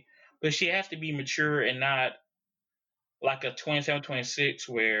 okay. But she has to be mature and not like a 27, 26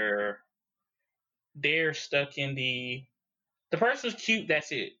 where they're stuck in the person's cute,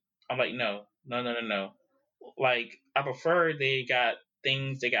 that's it. I'm like, no. Like, I prefer they got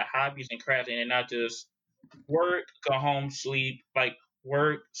things, they got hobbies and crafts, and they're not just work, go home, sleep, like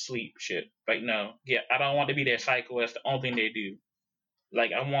work, sleep shit. Like, no. Yeah, I don't want to be their cycle. That's the only thing they do.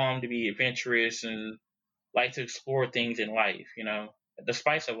 Like, I want them to be adventurous and like to explore things in life, the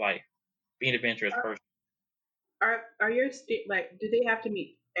spice of life, being an adventurous person. Are your do they have to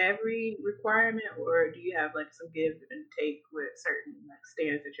meet every requirement, or do you have like some give and take with certain like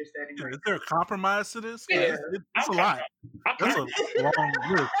stands that you're setting? Is there a compromise to this? Yeah, it's a lot. That's a long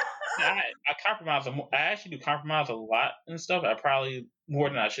list. I compromise. I actually do compromise a lot and stuff. I probably more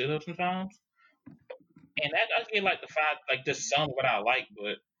than I should have sometimes. And that does get like the fact, like just some of what I like,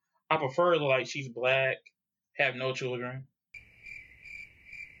 but I prefer like she's black, have no children.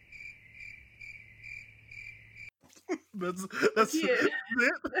 That's yeah. it.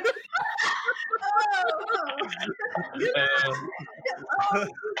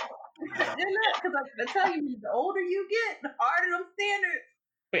 Because I tell you, the older you get, the harder them standards.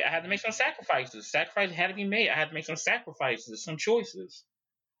 Wait, I had to make some sacrifices. Sacrifices had to be made. I had to make some sacrifices, some choices.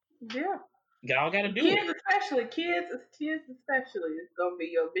 Yeah. Y'all got to do kids it. Kids especially, it's gonna be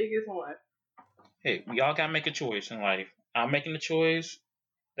your biggest one. Hey, we all got to make a choice in life. I'm making the choice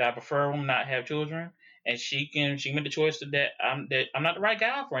that I prefer women not have children, and she made the choice that I'm not the right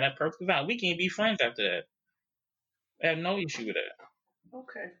guy for her, and that's perfectly fine. We can be friends after that. I have no issue with that.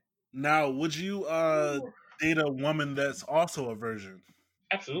 Okay. Now, would you date a woman that's also a virgin?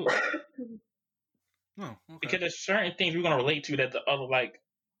 Absolutely. Oh, okay. Because there's certain things we're gonna relate to that the other like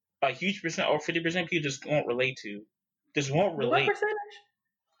a huge percent or 50% people just won't relate to. Just won't relate. What percentage?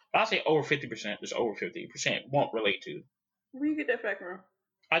 I'll say over 50%. Just over 50% won't relate to. Where you get that fact from?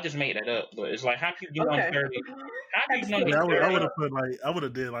 I just made that up, but it's like how can you get on 30? How can you get 30? I would have put like I would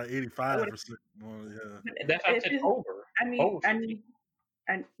have did like 85%. Well, yeah. That's how I said over. I need over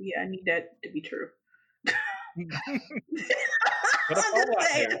I need that to be true.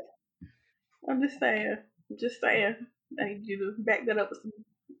 I'm just saying. I need you to back that up with some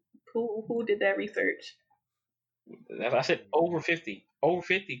who did that research. I said over 50. Over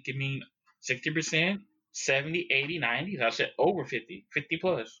 50 can mean 60%, 70, 80, 90. I said over 50. 50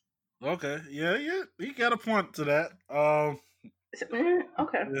 plus. Okay. Yeah. You got a point to that. Okay.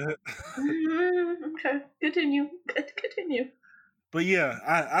 Yeah. Okay. Continue. But yeah,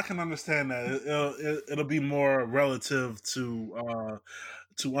 I can understand that. It'll be more relative to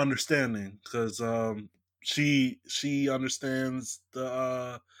understanding because she understands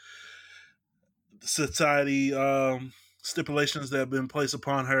the society stipulations that have been placed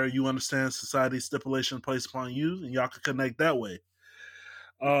upon her. You understand society stipulations placed upon you, and y'all can connect that way.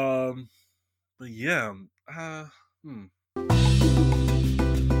 But yeah,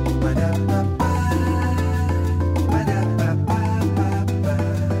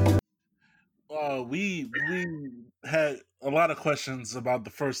 we had a lot of questions about the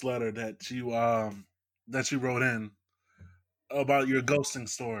first letter that you wrote in about your ghosting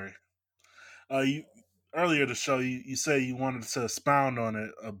story. You earlier the show you say you wanted to expound on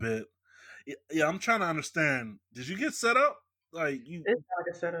it a bit. Yeah, I'm trying to understand. Did you get set up? Like you? It's hard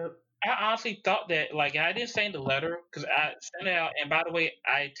to set up. I honestly thought that, like, I didn't send the letter because I sent it out, and by the way,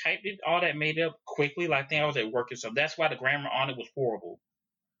 I typed it all that made up quickly. Like, I think I was at work and stuff. That's why the grammar on it was horrible.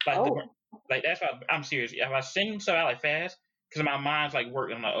 Like, that's why I'm serious. If I send stuff out like fast, because my mind's like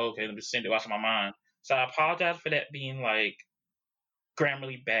working, I'm like, okay, let me send it. What's in my mind? So I apologize for that being like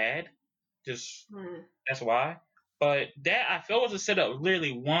grammarly bad. Just that's why. But that I felt was a setup.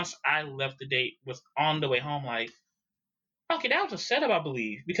 Literally, once I left the date, was on the way home. Like, okay, that was a setup, I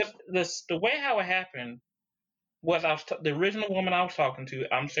believe, because the way how it happened was the original woman I was talking to.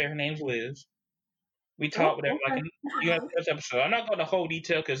 I'm saying her name's Liz. We talked with her like in the first episode. I'm not going to whole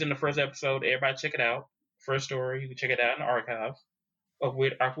detail because in the first episode, everybody check it out. First story, you can check it out in the archives of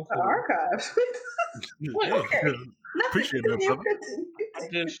Weird Apple. The archives. Okay. Appreciate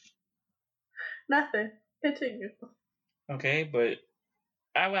that. Nothing. Continue. Okay, but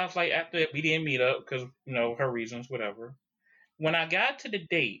I was like, after we didn't meet up because her reasons, whatever. When I got to the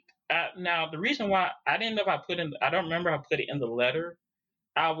date, now the reason why I didn't know if I don't remember if I put it in the letter.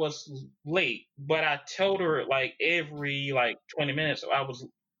 I was late, but I told her like every 20 minutes. I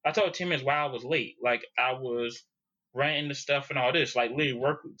told her 10 minutes why I was late. Like I was running the stuff and all this, like literally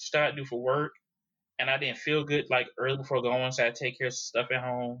work start do for work, and I didn't feel good like early before going, so I had to take care of stuff at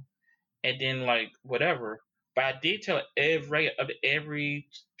home, and then like whatever. But I did tell her every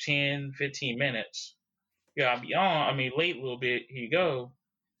 10, 15 minutes. I'll be on. Late a little bit. Here you go,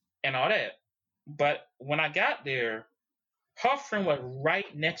 and all that. But when I got there, her friend was right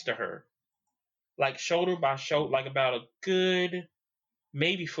next to her, like shoulder by shoulder, like about a good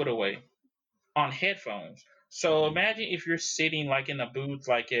maybe foot away, on headphones. So imagine if you're sitting like in a booth,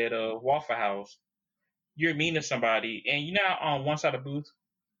 like at a Waffle House, you're meeting somebody, and you know on one side of the booth,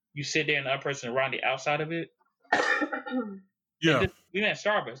 you sit there and the other person around the outside of it. Yeah. We met at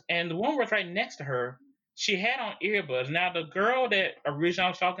Starbucks, and the woman was right next to her. She had on earbuds. Now the girl that originally I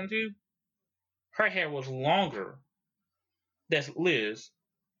was talking to, her hair was longer. That's Liz.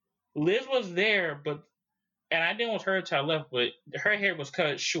 Liz was there, and I didn't want her to left, but her hair was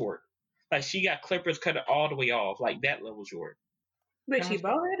cut short. Like she got clippers cut all the way off, like that level short. But she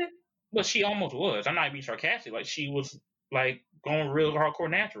bald-headed? But she almost was. I'm not being sarcastic. Like she was like going real hardcore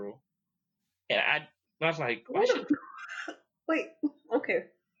natural. And I was like, wait, okay.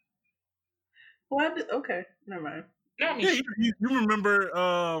 What? Okay, never mind. No, I mean, yeah, you remember,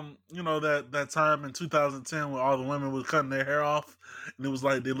 that time in 2010 when all the women was cutting their hair off, and it was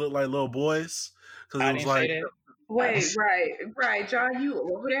like they looked like little boys because it was like. Wait, right, John, you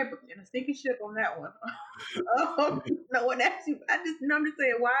over there in a stinky ship on that one. No one asked you. I'm just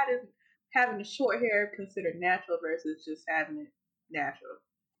saying, why does having the short hair considered natural versus just having it natural?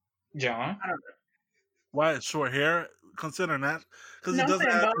 John, I don't know. Why is short hair considered natural? Because it doesn't.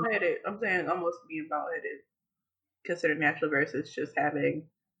 I'm saying bald-headed. I'm saying almost being bald-headed considered natural versus just having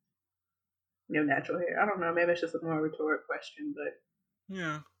natural hair. I don't know. Maybe it's just a more rhetoric question, but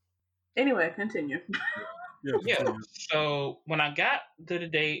yeah. Anyway, continue. Yeah. So when I got to the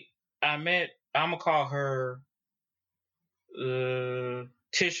date, I'm gonna call her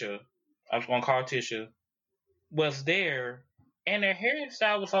Tisha. I was gonna call her Tisha. Was there, and her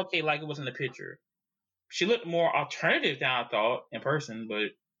hairstyle was okay, like it was in the picture. She looked more alternative than I thought in person, but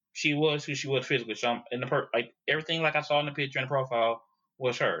she was who she was physically. So like everything like I saw in the picture and the profile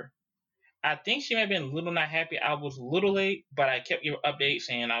was her. I think she may have been a little not happy. I was a little late, but I kept giving updates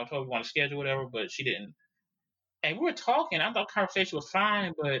saying I was told we want to schedule whatever, but she didn't. And we were talking. I thought the conversation was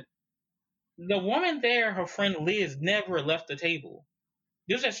fine, but the woman there, her friend Liz, never left the table.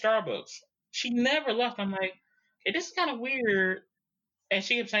 This was at Starbucks. She never left. I'm like, hey, this is kind of weird. And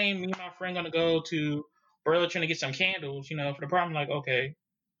she kept saying, me and my friend gonna go to Burlington to get some candles, for the party. I'm like, okay,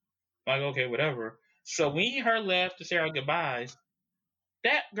 whatever. So we and her left to say our goodbyes.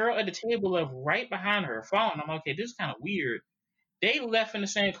 That girl at the table left right behind her phone. I'm like, okay, this is kind of weird. They left in the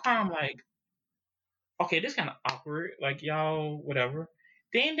same car. I'm like, okay, this is kind of awkward. Like, y'all, whatever.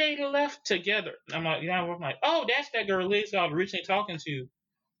 Then they left together. I'm like, oh, that's that girl Liz I was originally talking to.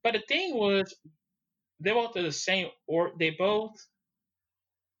 But the thing was, they both are the same, or they both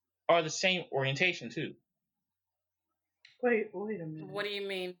are the same orientation too. Wait a minute. What do you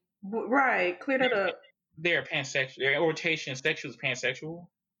mean? Right, clear that up. They're pansexual. Their orientation sexual is pansexual.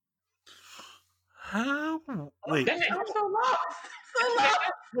 How? Wait. I'm so lost.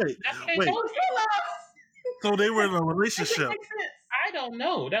 Wait. So they were in a relationship. I don't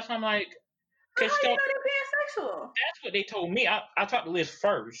know. That's why I'm like. How do you know they're pansexual? That's what they told me. I talked to Liz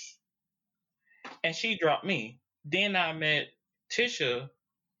first, and she dropped me. Then I met Tisha,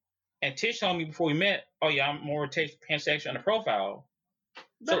 and Tisha told me before we met, oh yeah, I'm more pansexual on the profile.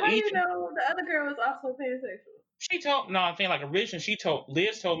 But so how do you know the other girl is also pansexual? She told I'm saying like originally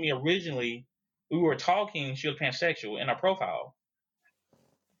Liz told me originally we were talking, she was pansexual in our profile.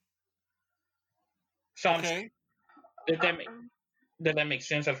 So okay. Did that make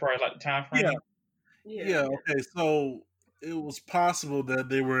sense as far as like the time frame? Yeah. Okay. So it was possible that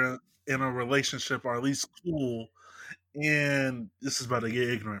they were in a relationship or at least cool, and this is about to get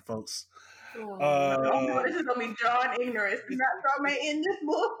ignorant, folks. No, this is gonna be John ignorance. Do not throw me in this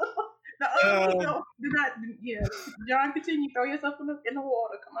book. Do not. Yeah, John, continue. Throw yourself in the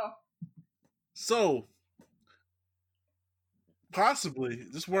water. Come on. So, possibly,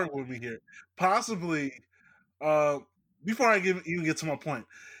 just work with me here. Possibly, before I even get to my point,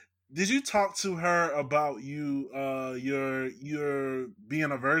 did you talk to her about your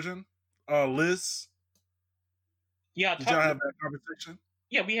being a virgin, Liz? Yeah. Did y'all have that conversation?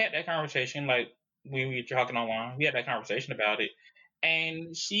 Yeah, we had that conversation. Like we were talking online. We had that conversation about it,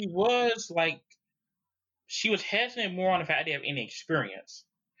 and she was hesitant more on the fact they have any experience,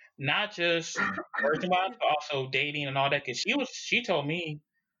 not just virgin-wise, but also dating and all that. Because she told me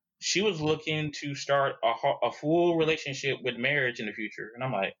she was looking to start a full relationship with marriage in the future, and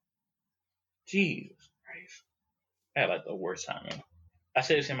I'm like, Jesus Christ, I had like the worst timing. I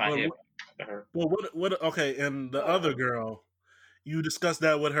said this in my head to her. Well, what? Okay, and the other girl, you discussed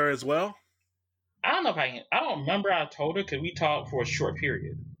that with her as well? I don't know if I don't remember. I told her because we talked for a short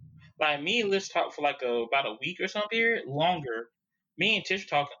period. Like me and Liz talked for like about a week or some period longer. Me and Tish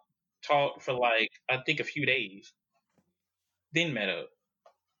talked for like I think a few days. Then met up,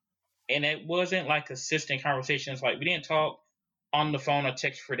 and it wasn't like consistent conversations. Like we didn't talk on the phone or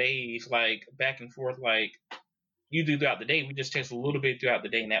text for days, like back and forth, like you do throughout the day. We just text a little bit throughout the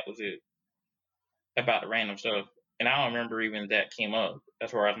day, and that was it. About the random stuff, and I don't remember even that came up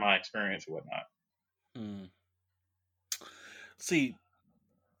as far as my experience or whatnot. See,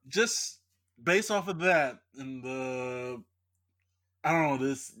 just based off of that, and I don't know,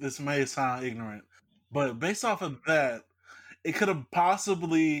 this may sound ignorant, but based off of that, it could have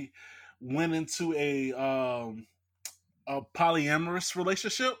possibly went into a polyamorous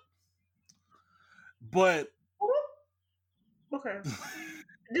relationship, but okay,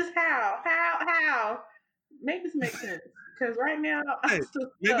 just how make this make sense? Because right now I'm still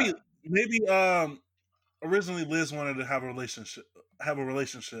stuck. maybe originally Liz wanted to have a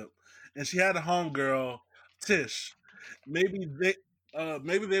relationship, and she had a homegirl, Tish. Maybe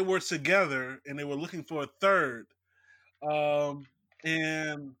they were together and they were looking for a third.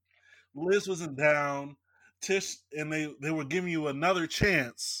 And Liz wasn't down. Tish and they were giving you another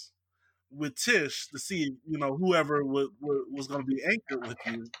chance with Tish to see, whoever was going to be anchored with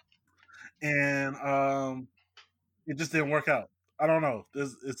you, and it just didn't work out. I don't know.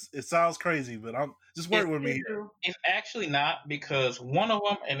 It sounds crazy, but I'm just work with me. It's actually not, because one of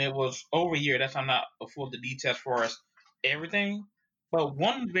them, and it was over a year. That's I'm not full of the details as far as everything, but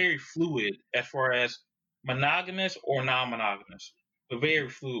one very fluid as far as monogamous or non-monogamous, but very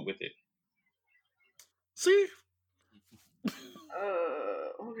fluid with it. See?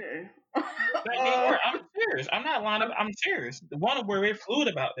 Okay. I'm serious. I'm not lying. I'm serious. The one where we're fluid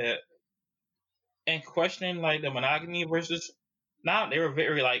about that and questioning like the monogamy versus now, they were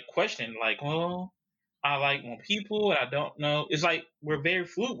very like questioning like, well, I like more people and I don't know. It's like we're very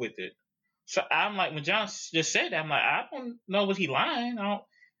fluid with it. So I'm like, when John just said that, I'm like, I don't know, was he lying? That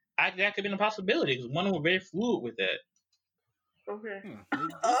could have been a possibility because one of them were very fluid with that. Okay.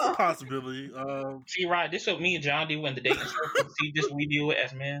 It's a possibility. See, right, this is what me and John do when the dating circle. See, this we deal with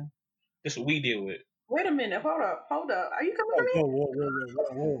as men. This is what we deal with. Wait a minute. Hold up. Are you coming for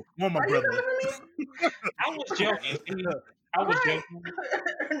me? Whoa, my brother. You coming for me? I was joking. I was joking.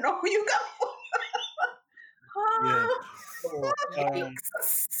 No, you Yeah.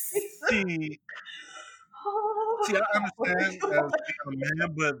 See, I understand as being a man,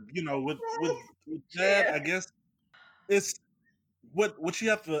 but with that, I guess it's what you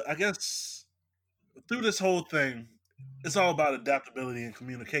have to. I guess through this whole thing, it's all about adaptability and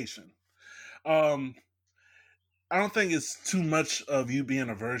communication. I don't think it's too much of you being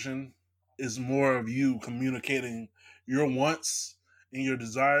a virgin. It's more of you communicating your wants and your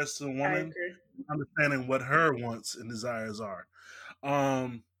desires to the woman, understanding what her wants and desires are.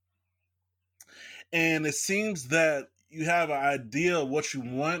 And it seems that you have an idea of what you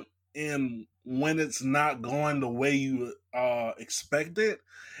want, and when it's not going the way you expect it,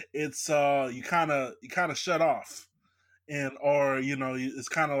 it's you kind of shut off, and or it's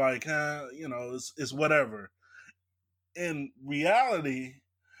kind of like it's whatever. In reality,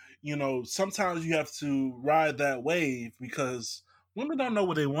 sometimes you have to ride that wave because women don't know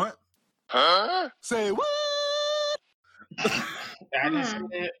what they want. Huh? Say what? I didn't say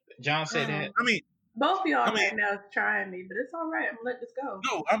that. John said that. I mean, both of y'all right now trying me, but it's all right. I'm gonna let this go.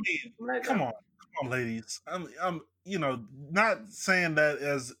 No, I mean, come on, ladies. I'm not saying that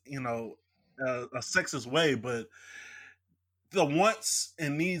as a sexist way, but the wants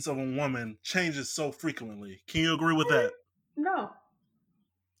and needs of a woman changes so frequently. Can you agree with that? No.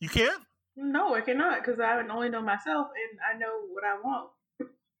 You can't? No, I cannot, because I only know myself and I know what I want.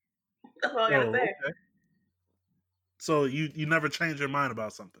 That's all I gotta say. Okay. So you never change your mind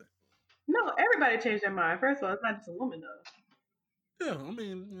about something? No, everybody changed their mind. First of all, it's not just a woman though. Yeah, I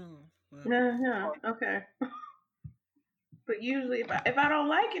mean, yeah, okay. But usually, if I don't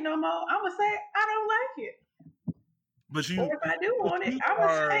like it no more, I'm gonna say I don't like it. But or if I do want it, I'm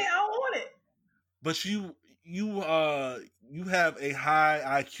gonna say I want it. But you have a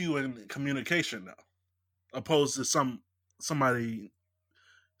high IQ in communication now, opposed to somebody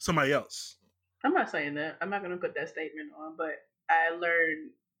else. I'm not saying that. I'm not gonna put that statement on, but I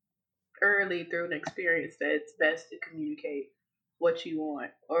learned early through an experience that it's best to communicate what you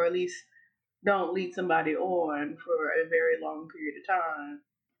want, or at least don't lead somebody on for a very long period of time.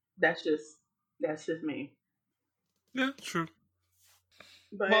 That's just me. Yeah, true.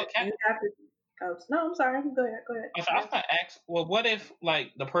 But you have to. Oh, no, I'm sorry. Go ahead. I was going to ask, well, what if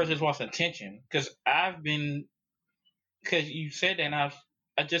like the person just wants attention? Because you said that, and I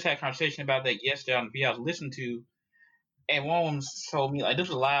just had a conversation about that yesterday on the video I was listening to, and one of them told me like this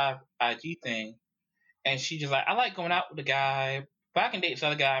was a live IG thing, and she just like, I like going out with a guy, but I can date this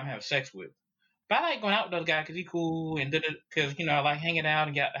other guy I'm having sex with. But I like going out with the other guy because he's cool and because I like hanging out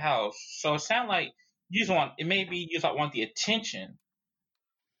and get out the house. So it sounds like you just want the attention.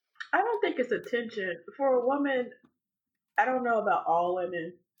 I don't think it's attention for a woman. I don't know about all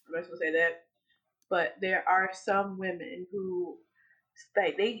women. I'm not supposed to say that, but there are some women who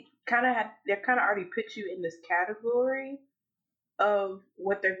they kind of already put you in this category of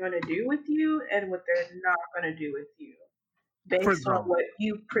what they're going to do with you and what they're not going to do with you based on what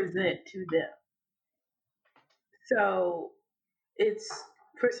you present to them. So it's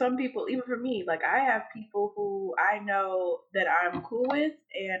for some people, even for me, like I have people who I know that I'm cool with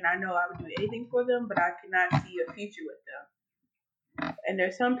and I know I would do anything for them, but I cannot see a future with them. And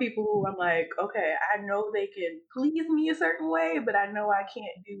there's some people who I'm like, okay, I know they can please me a certain way, but I know I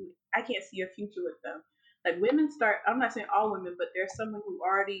can't see a future with them. Like women start, I'm not saying all women, but there's someone who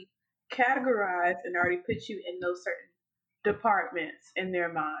already categorized and already put you in those certain departments in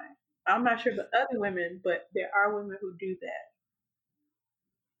their mind. I'm not sure about other women, but there are women who do that.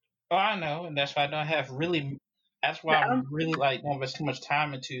 Oh, I know, and that's why I don't have really. That's why I'm really like don't invest too much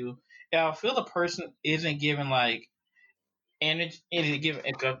time into. If I feel the person isn't giving like energy, to give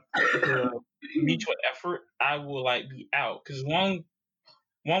it a mutual effort, I will like be out. Because one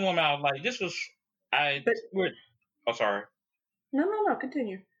woman I was like, this was we're. Oh, sorry. No,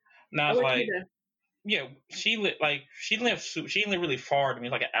 continue. No, I was like, yeah, she lived really far to me,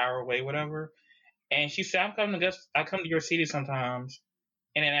 like an hour away, whatever. And she said, I come to your city sometimes,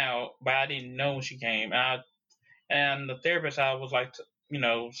 in and out, but I didn't know when she came. And the therapist, I was like,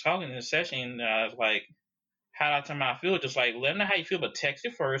 talking in the session, I was like, how do I tell my I feel? Just like, let them know how you feel, but text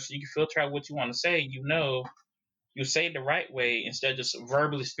it first so you can filter out what you want to say. You say it the right way instead of just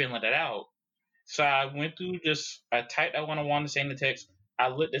verbally spilling it out. So I went through I typed out what I wanted to say in the text. I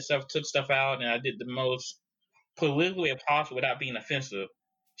looked at stuff, took stuff out, and I did the most politically possible without being offensive.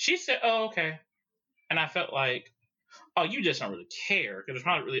 She said, oh, okay. And I felt like, oh, you just don't really care because it's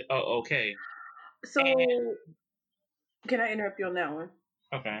not really, oh, okay. So, can I interrupt you on that one?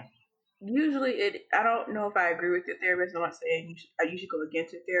 Okay. Usually, I don't know if I agree with your therapist. I'm not saying you should go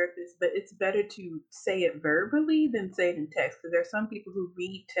against your therapist, but it's better to say it verbally than say it in text because there's some people who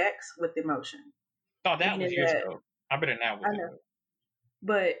read text with emotion. Oh, that was years ago. I better now with I know.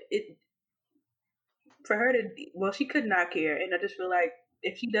 But for her to, she could not care. And I just feel like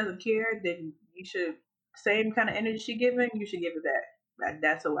if she doesn't care, then you should, same kind of energy she's giving, you should give it back.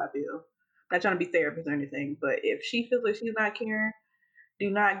 That's how I feel. Not trying to be therapist or anything, but if she feels like she's not caring,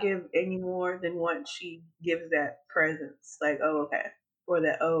 do not give any more than what she gives that presence. Like, oh, okay. Or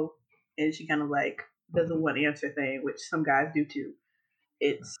that, oh, and she kind of like does a one answer thing, which some guys do too.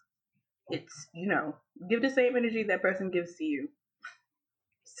 It's, give the same energy that person gives to you.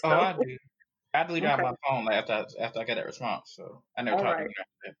 So, oh, I do. I delete out my phone after I get that response. So I never talked to him after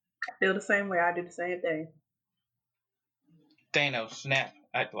that. I feel the same way. I do the same thing. Thanos, snap,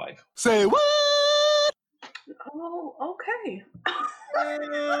 act life. Say what? Oh, okay. I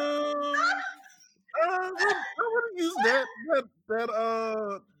wouldn't use that.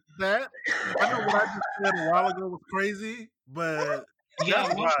 I know what I just said a while ago was crazy, but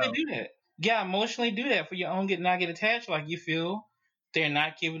emotionally do that. Yeah, emotionally do that for your own not get attached. Like you feel they're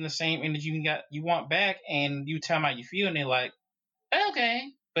not giving the same energy you want back, and you tell them how you feel, and they're like, okay,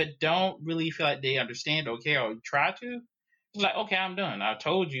 but don't really feel like they understand or care or try to. It's like, okay, I'm done. I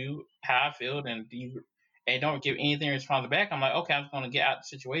told you how I feel, and don't give anything response back. I'm like, okay, I'm just gonna get out of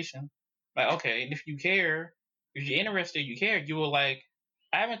the situation. Like, okay, and if you care, if you're interested, you care. You will like,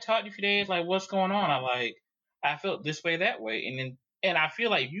 I haven't talked to you for days. Like, what's going on? I felt this way, that way, and I feel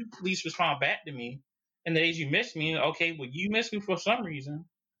like you at least respond back to me. And the days you miss me, okay, well, you miss me for some reason.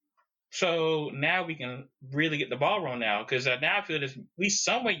 So now we can really get the ball rolling now because now I feel there's at least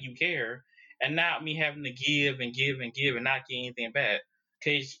some way you care, and not me having to give and give and give and not get anything back.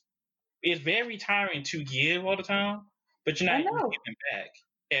 Because it's very tiring to give all the time, but you're not giving back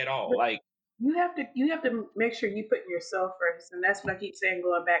at all. But like you have to make sure you put yourself first, and that's what I keep saying.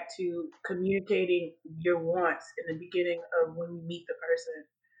 Going back to communicating your wants in the beginning of when you meet the person,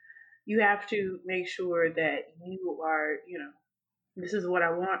 you have to make sure that you are, this is what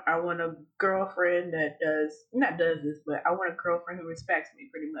I want. I want a girlfriend that not does this, but I want a girlfriend who respects me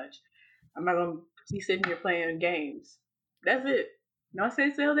pretty much. I'm not going to be sitting here playing games. That's it. Don't say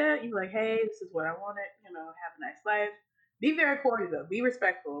that. You're like, hey, this is what I wanted. Have a nice life. Be very cordial though. Be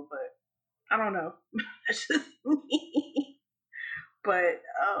respectful, but I don't know. That's just me. But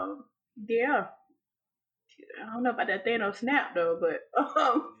yeah. I don't know about that Thanos snap though, but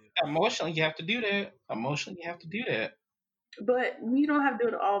emotionally you have to do that. But you don't have to do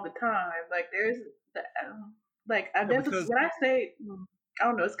it all the time. Like there's when I say, I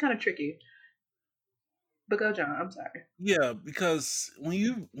don't know, it's kind of tricky. But go, John. I'm sorry. Yeah, because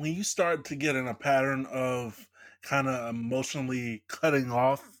when you start to get in a pattern of kind of emotionally cutting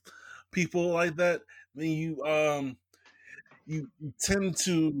off people like that, then you tend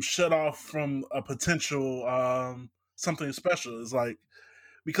to shut off from a potential something special. It's like,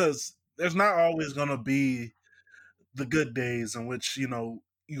 because there's not always going to be the good days in which you're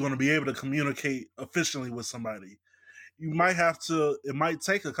going to be able to communicate efficiently with somebody. You might it might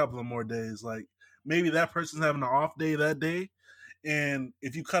take a couple of more days. Like maybe that person's having an off day that day, and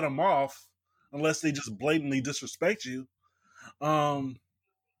if you cut them off, unless they just blatantly disrespect you,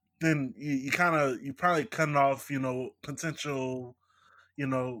 then you probably cutting off, potential,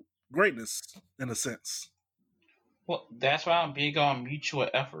 greatness in a sense. Well, that's why I'm big on mutual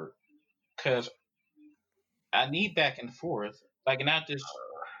effort, because I need back and forth, like not just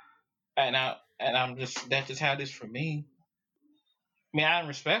I'm just that's just how it is for me. I mean, I'm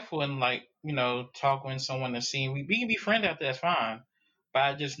respectful and talk when someone is seeing we can be friends after, that's fine, but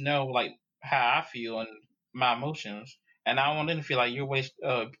I just know like how I feel and my emotions, and I don't want them to feel like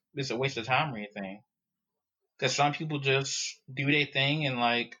it's a waste of time or anything. Because some people just do their thing and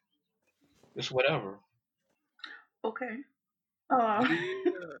like it's whatever. Okay.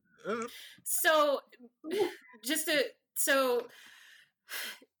 So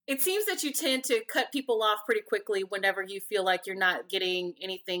it seems that you tend to cut people off pretty quickly whenever you feel like you're not getting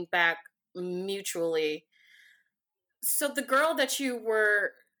anything back mutually. So the girl that you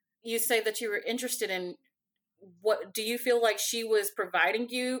say that you were interested in, what do you feel like she was providing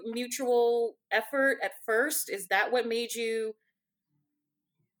you mutual effort at first? Is that what made you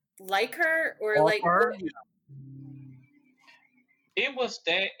like her, or like her? It was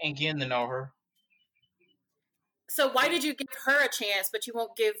that and getting to know her. So why did you give her a chance, but you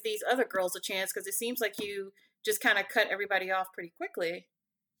won't give these other girls a chance? Because it seems like you just kind of cut everybody off pretty quickly.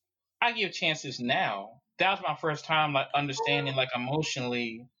 I give chances now. That was my first time like understanding like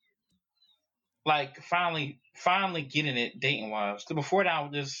emotionally, like finally getting it dating wise. Because before that I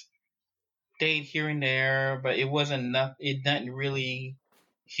would just date here and there, but it wasn't enough. It didn't really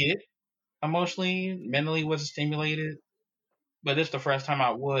hit emotionally, mentally wasn't stimulated. But this is the first time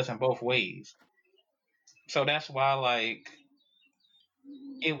I was in both ways. So that's why like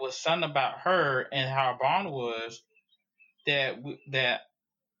it was something about her and how our bond was that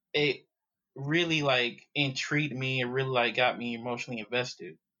it really like intrigued me and really like got me emotionally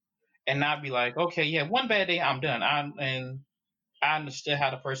invested, and not be like, okay, yeah, one bad day I'm done. I understood how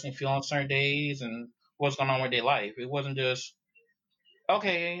the person feel on certain days and what's going on with their life. It wasn't just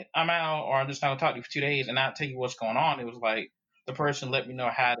okay, I'm out, or I'm just not gonna talk to you for 2 days and not tell you what's going on. It was like the person let me know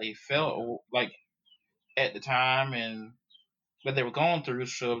how they felt like at the time and what they were going through.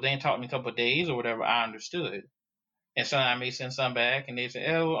 So if they didn't talk to me a couple of days or whatever, I understood. And so I may send some back and they say,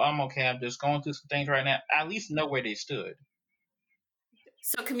 oh, I'm okay, I'm just going through some things right now. I at least know where they stood.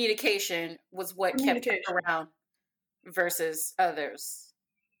 So communication was what kept you around versus others.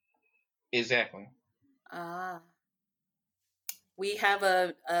 Exactly. We have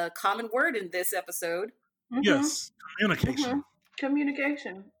a common word in this episode. Mm-hmm. Yes, communication. Mm-hmm.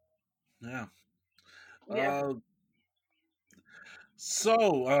 Communication. Yeah. Yeah.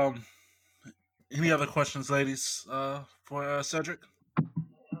 So, any other questions, ladies, for Cedric?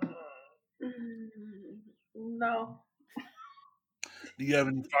 No. Do you have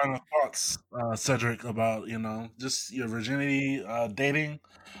any final thoughts, Cedric, about just your virginity, dating?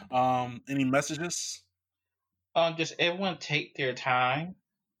 Any messages? Just everyone take their time.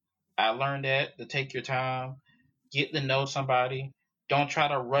 I learned that to take your time, get to know somebody. Don't try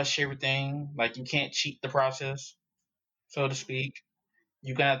to rush everything. Like you can't cheat the process, so to speak.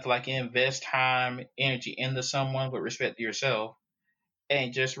 You got to like invest time, energy into someone with respect to yourself,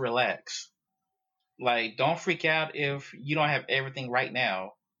 and just relax. Like don't freak out if you don't have everything right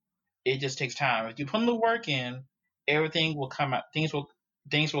now. It just takes time. If you put the work in, everything will come out. Things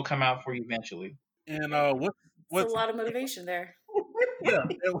will come out for you eventually. And what's a lot of motivation there. Yeah,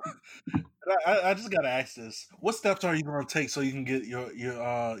 I just gotta ask this: what steps are you gonna take so you can get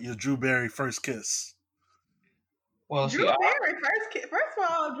your Drew Barry first kiss? Well, Drew Barry first kiss. First of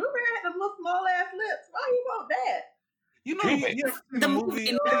all, Drew Barry had them little small ass lips. Why you want that? You know, the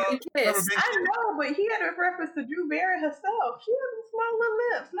movie Kiss. I know, but he had a reference to Drew Barry herself. She has small little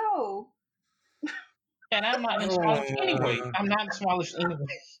lips. No. And I'm not the smallest anyway. I'm not the smallest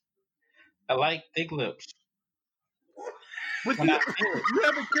anyway. I like thick lips. But you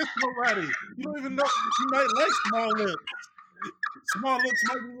haven't kissed nobody. You don't even know. You might like small lips. Small lips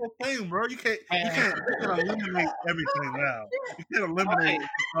might be your thing, bro. You can't eliminate everything now. You can't eliminate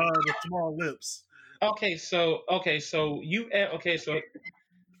the small lips. Okay, so you dated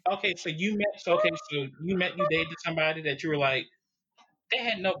somebody that you were like, they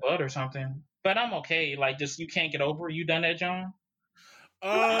had no butt or something, but I'm okay. Like, just you can't get over it. You done that, John?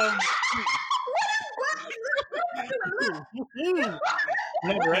 The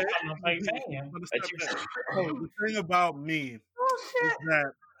thing about me is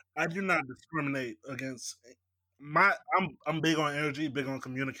that I do not discriminate against I'm big on energy, big on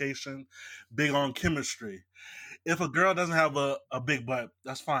communication, big on chemistry. If a girl doesn't have a big butt,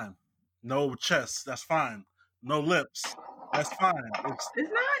 that's fine. No chest, that's fine. No lips, That's fine.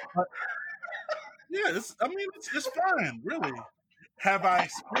 It's not. Yeah, it's fine, really. Have I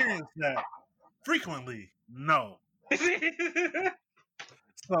experienced that frequently? No.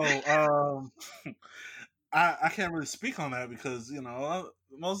 So, I can't really speak on that because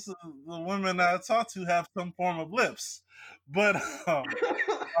most of the women that I talk to have some form of lips, but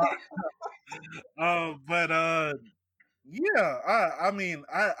yeah, I mean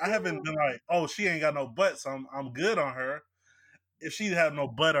I haven't been like, oh, she ain't got no butt, so I'm good on her. If she have no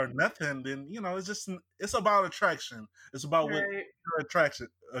butt or nothing, then it's about attraction. It's about what you're attracted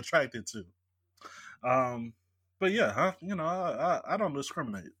to. But yeah, I don't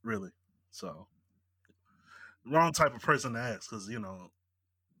discriminate really. So wrong type of person to ask because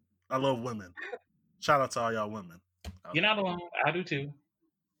I love women. Shout out to all y'all women. You're not alone. I do too.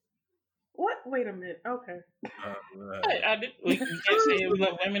 What? Wait a minute. Okay. I do. We can't say we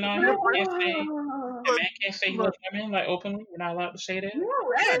love women on here. Man can't say he loves women like openly. We're not allowed to say that. No,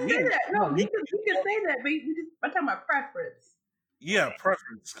 I didn't say that. No, you can say that, but I'm talking about preference. Yeah,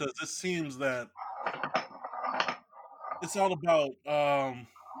 preference, because it seems that it's all about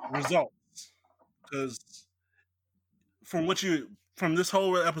results. Because from this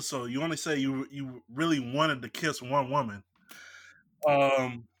whole episode, you only say you really wanted to kiss one woman.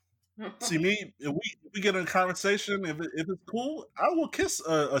 See me, if we get in a conversation, if it's cool, I will kiss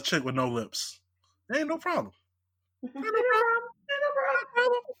a chick with no lips. Ain't no problem. Ain't no problem.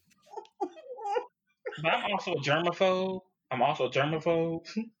 But I'm also a germaphobe.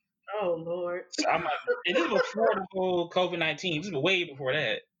 Oh Lord! So I'm like, this is before the whole COVID-19. This is way before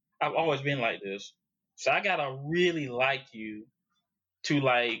that. I've always been like this. So I gotta really like you to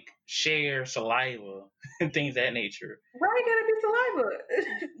like share saliva and things of that nature. Why you gotta be saliva?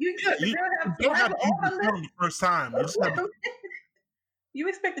 You don't have to use the tongue the first time. You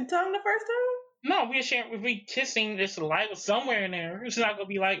expect the tongue the first time? No, we're sharing. If we kissing, there's saliva somewhere in there. It's not gonna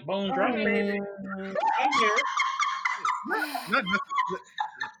be like bone dry.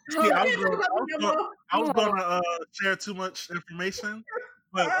 See, I was gonna share too much information,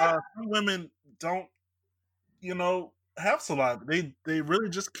 but some women don't, have saliva. They really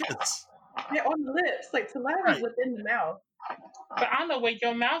just kiss. They're on the lips, like saliva within the mouth. But I know where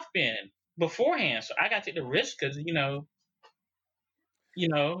your mouth been beforehand, so I got to take the risk because well, you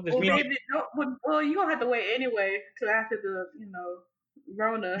gonna have to wait anyway till after the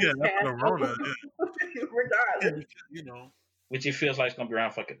Rona. Yeah, after the Rona. Regardless, which it feels like it's gonna be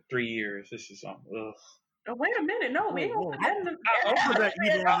around for like 3 years. This is something. Ugh. Oh, wait a minute! No, we ain't gonna put that in the. I'll put that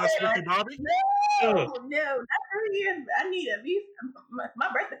evil on us, Ricky Bobby. No, not 3 years. I need at least my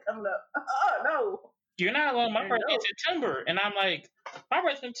birthday coming up. Oh no! You're not alone. My birthday is September, and I'm like, my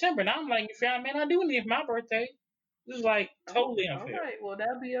birthday's September, and I'm like, you found man, I do need my birthday. This is like totally unfair. All right, well,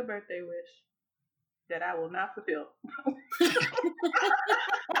 that'll be a birthday wish that I will not fulfill.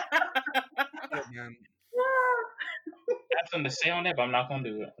 Yeah, man. I have something to say on that, but I'm not gonna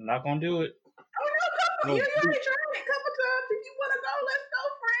do it. I'm not gonna do it. Oh no, you already tried it a couple times. If you want to go, let's go,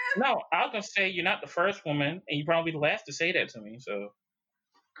 friend. No, I was gonna say you're not the first woman, and you probably the last to say that to me. So.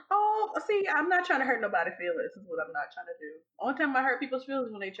 Oh, see, I'm not trying to hurt nobody's feelings. Is what I'm not trying to do. Only time I hurt people's feelings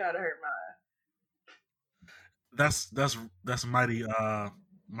is when they try to hurt mine. That's mighty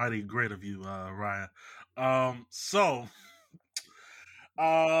great of you, Ryan. So,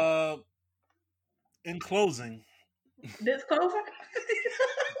 in closing. This closing?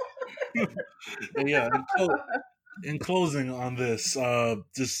 Yeah. In closing on this,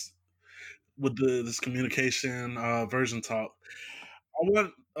 just with this communication version talk, I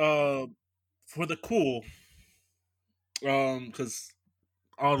want for the cool, because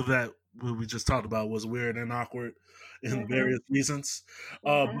all of that we just talked about was weird and awkward in various reasons.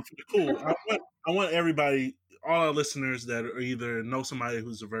 But for the cool, I want everybody, all our listeners that are either know somebody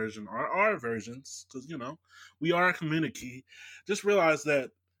who's a virgin or are virgins, because we are a community. Just realize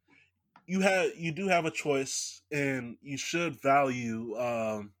that you do have a choice, and you should value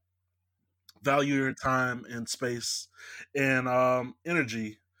your time and space and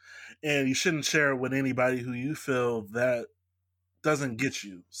energy, and you shouldn't share it with anybody who you feel that doesn't get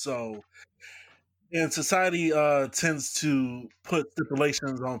you. So, and society tends to put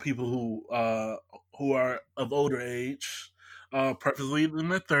stipulations on people who are of older age, preferably in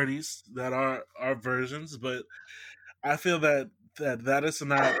their 30s, that are virgins. But I feel that is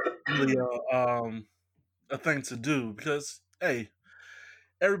not really a thing to do, because hey,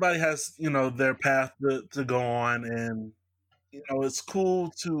 everybody has their path to go on, and it's cool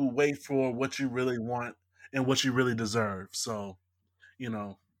to wait for what you really want and what you really deserve. So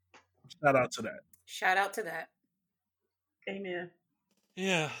shout out to that. Shout out to that. Amen.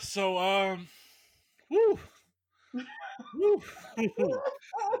 Yeah. So woo.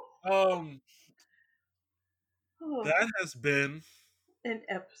 That has been an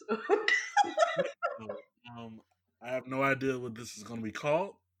episode. I have no idea what this is going to be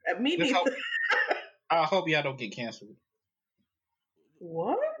called. Me neither. I hope y'all don't get canceled.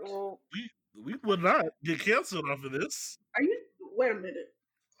 What? We would not get canceled off of this. Are you? Wait a minute.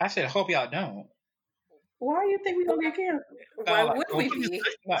 I said, hope y'all don't. Why do you think we gonna get canceled? Why would we be?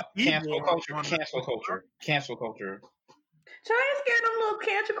 Cancel culture. Cancel culture. Cancel culture. So I ain't scared of them little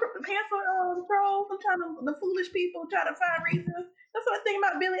cancel trolls. I'm trying to the foolish people try to find reasons. That's what I think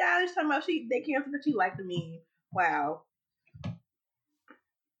about Billie Eilish talking about they canceled because she liked the meme. Wow.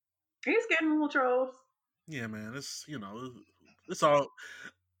 Are you scared of them little trolls? Yeah, man. It's all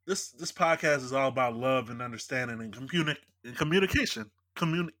this podcast is all about love and understanding and communication.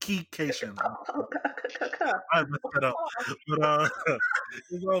 Communication. I messed it up. But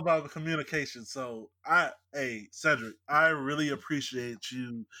it's all about communication. So Cedric, I really appreciate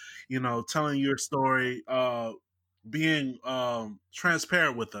you, telling your story, being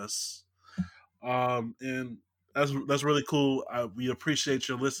transparent with us. And that's really cool. We appreciate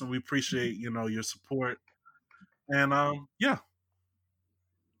your listen. We appreciate, your support. And yeah.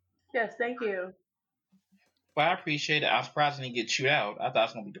 Yes, thank you. Well, I appreciate it. I was surprised I didn't get chewed out. I thought it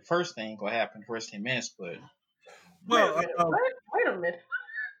was going to be the first thing going to happen the first 10 minutes, but... Well, wait a minute.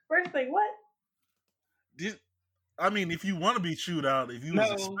 First thing, what? If you want to be chewed out, if you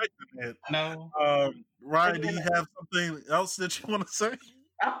was expecting it... No. Ryan, do you have something else that you want to say?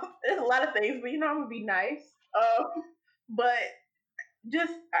 There's a lot of things, but I'm going to be nice. But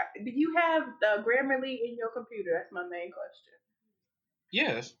just, do you have Grammarly in your computer? That's my main question.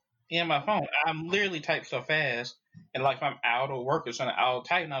 Yes. In my phone, I'm literally type so fast, and like if I'm out or work or something, I'll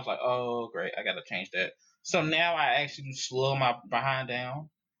type, and I was like, "Oh, great, I gotta change that." So now I actually slow my behind down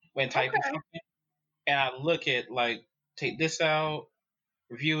when typing something, and I look at like take this out,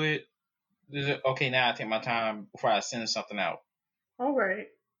 review it. Okay, now I take my time before I send something out. All right,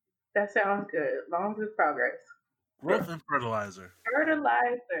 that sounds good. As long as it's progress. Growth and fertilizer.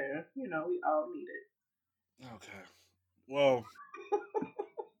 Fertilizer, we all need it. Okay, well.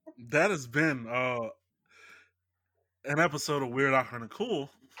 That has been an episode of Weird, Awkward, and Cool.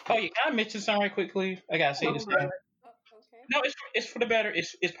 Oh, yeah, can I mention something right quickly? I gotta say this now. Okay. No, it's for the better.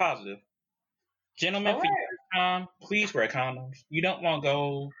 It's positive. Gentlemen, for your time, please wear condoms. You don't want to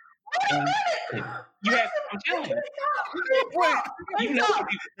go. You have. I'm telling you. You can't talk.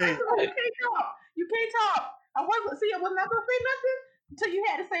 You can't talk. I wasn't not gonna say nothing until you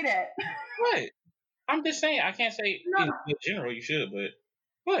had to say that. What? I'm just saying. I can't say in general. You should, but.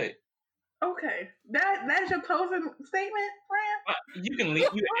 What? Okay, that's your closing statement, friend. You can leave.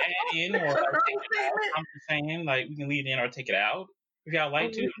 You add in or take it out. I'm just saying, like we can leave it in or take it out if y'all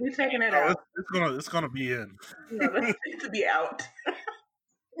like to. We're taking it out. It's gonna be in. No, it's to be out.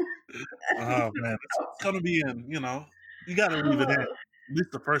 Oh man, it's gonna be in. You gotta leave it in at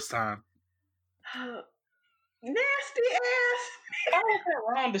least the first time. Nasty ass. How is that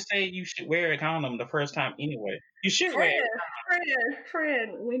wrong to say you should wear a condom the first time anyway? You should wear it.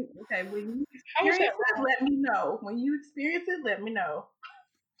 Friend. When you experience it, let me know. When you experience it, let me know.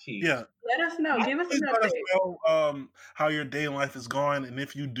 Jeez. Yeah. Let us know. Give us an update. Let us know how your day in life is going, and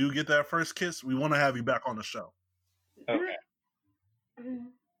if you do get that first kiss, we want to have you back on the show. Okay. Mm-hmm.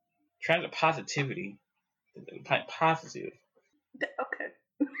 Trying to positivity. Positive. Okay.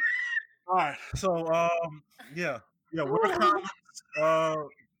 All right. So, yeah, wear condoms.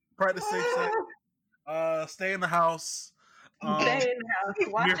 Practice safe sex. Stay in the house. Stay in the house.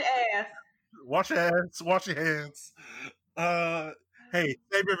 Wash your ass. Wash your ass. Wash your hands. Hey,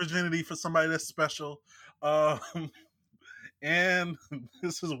 save your virginity for somebody that's special. And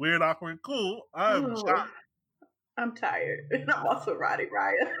this is Weird, Awkward, and Cool. I'm John. I'm tired. I'm also Roddy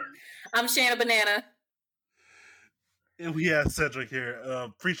Ryan. I'm Shanna Banana. And we have Cedric here.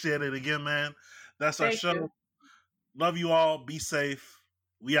 Appreciate it again, man. That's our show. You. Love you all. Be safe.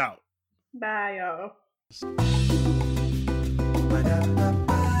 We out. Bye, y'all.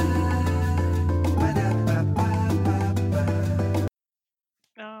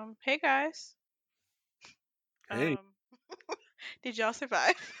 Hey guys. Hey. Did y'all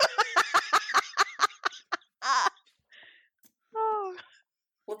survive? Oh.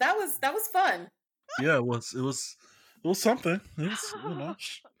 Well, that was fun. Yeah, it was something. It was,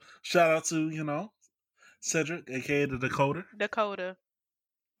 shout out to, Cedric, aka the Dakota.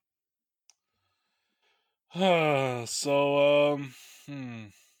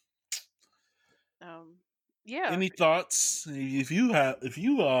 Yeah. Any thoughts? If you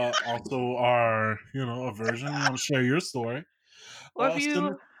also are, a virgin, you want to share your story. Or if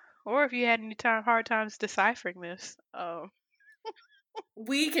you Or if you had any hard times deciphering this.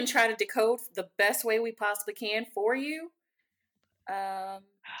 We can try to decode the best way we possibly can for you.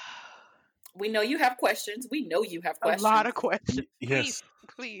 We know you have questions. We know you have questions. A lot of questions. Yes.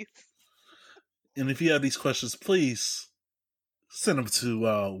 Please. And if you have these questions, please send them to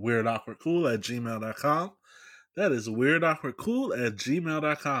weirdawkwardcool@gmail.com. That is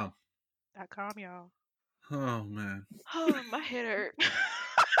weirdawkwardcool@gmail.com. .com, y'all. Oh, man. Oh, my head hurt.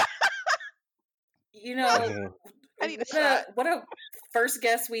 You know, I need a shot. What a first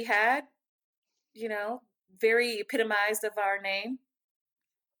guest we had. You know, very epitomized of our name.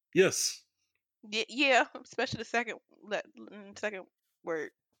 Yes. Yeah, especially the second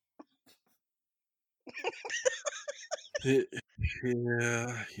word. Yeah.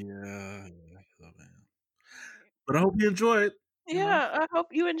 But I hope you enjoy it. Yeah, I hope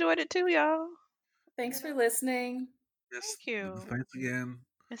you enjoyed it too, y'all. Thanks for listening. Yes. Thank you. Thanks again.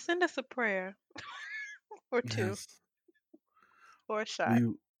 And send us a prayer. Or two. Yes. Or a shot.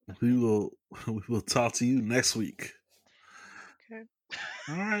 We will talk to you next week. Okay.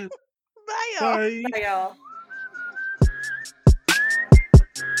 All right. Bye, y'all. Bye, y'all.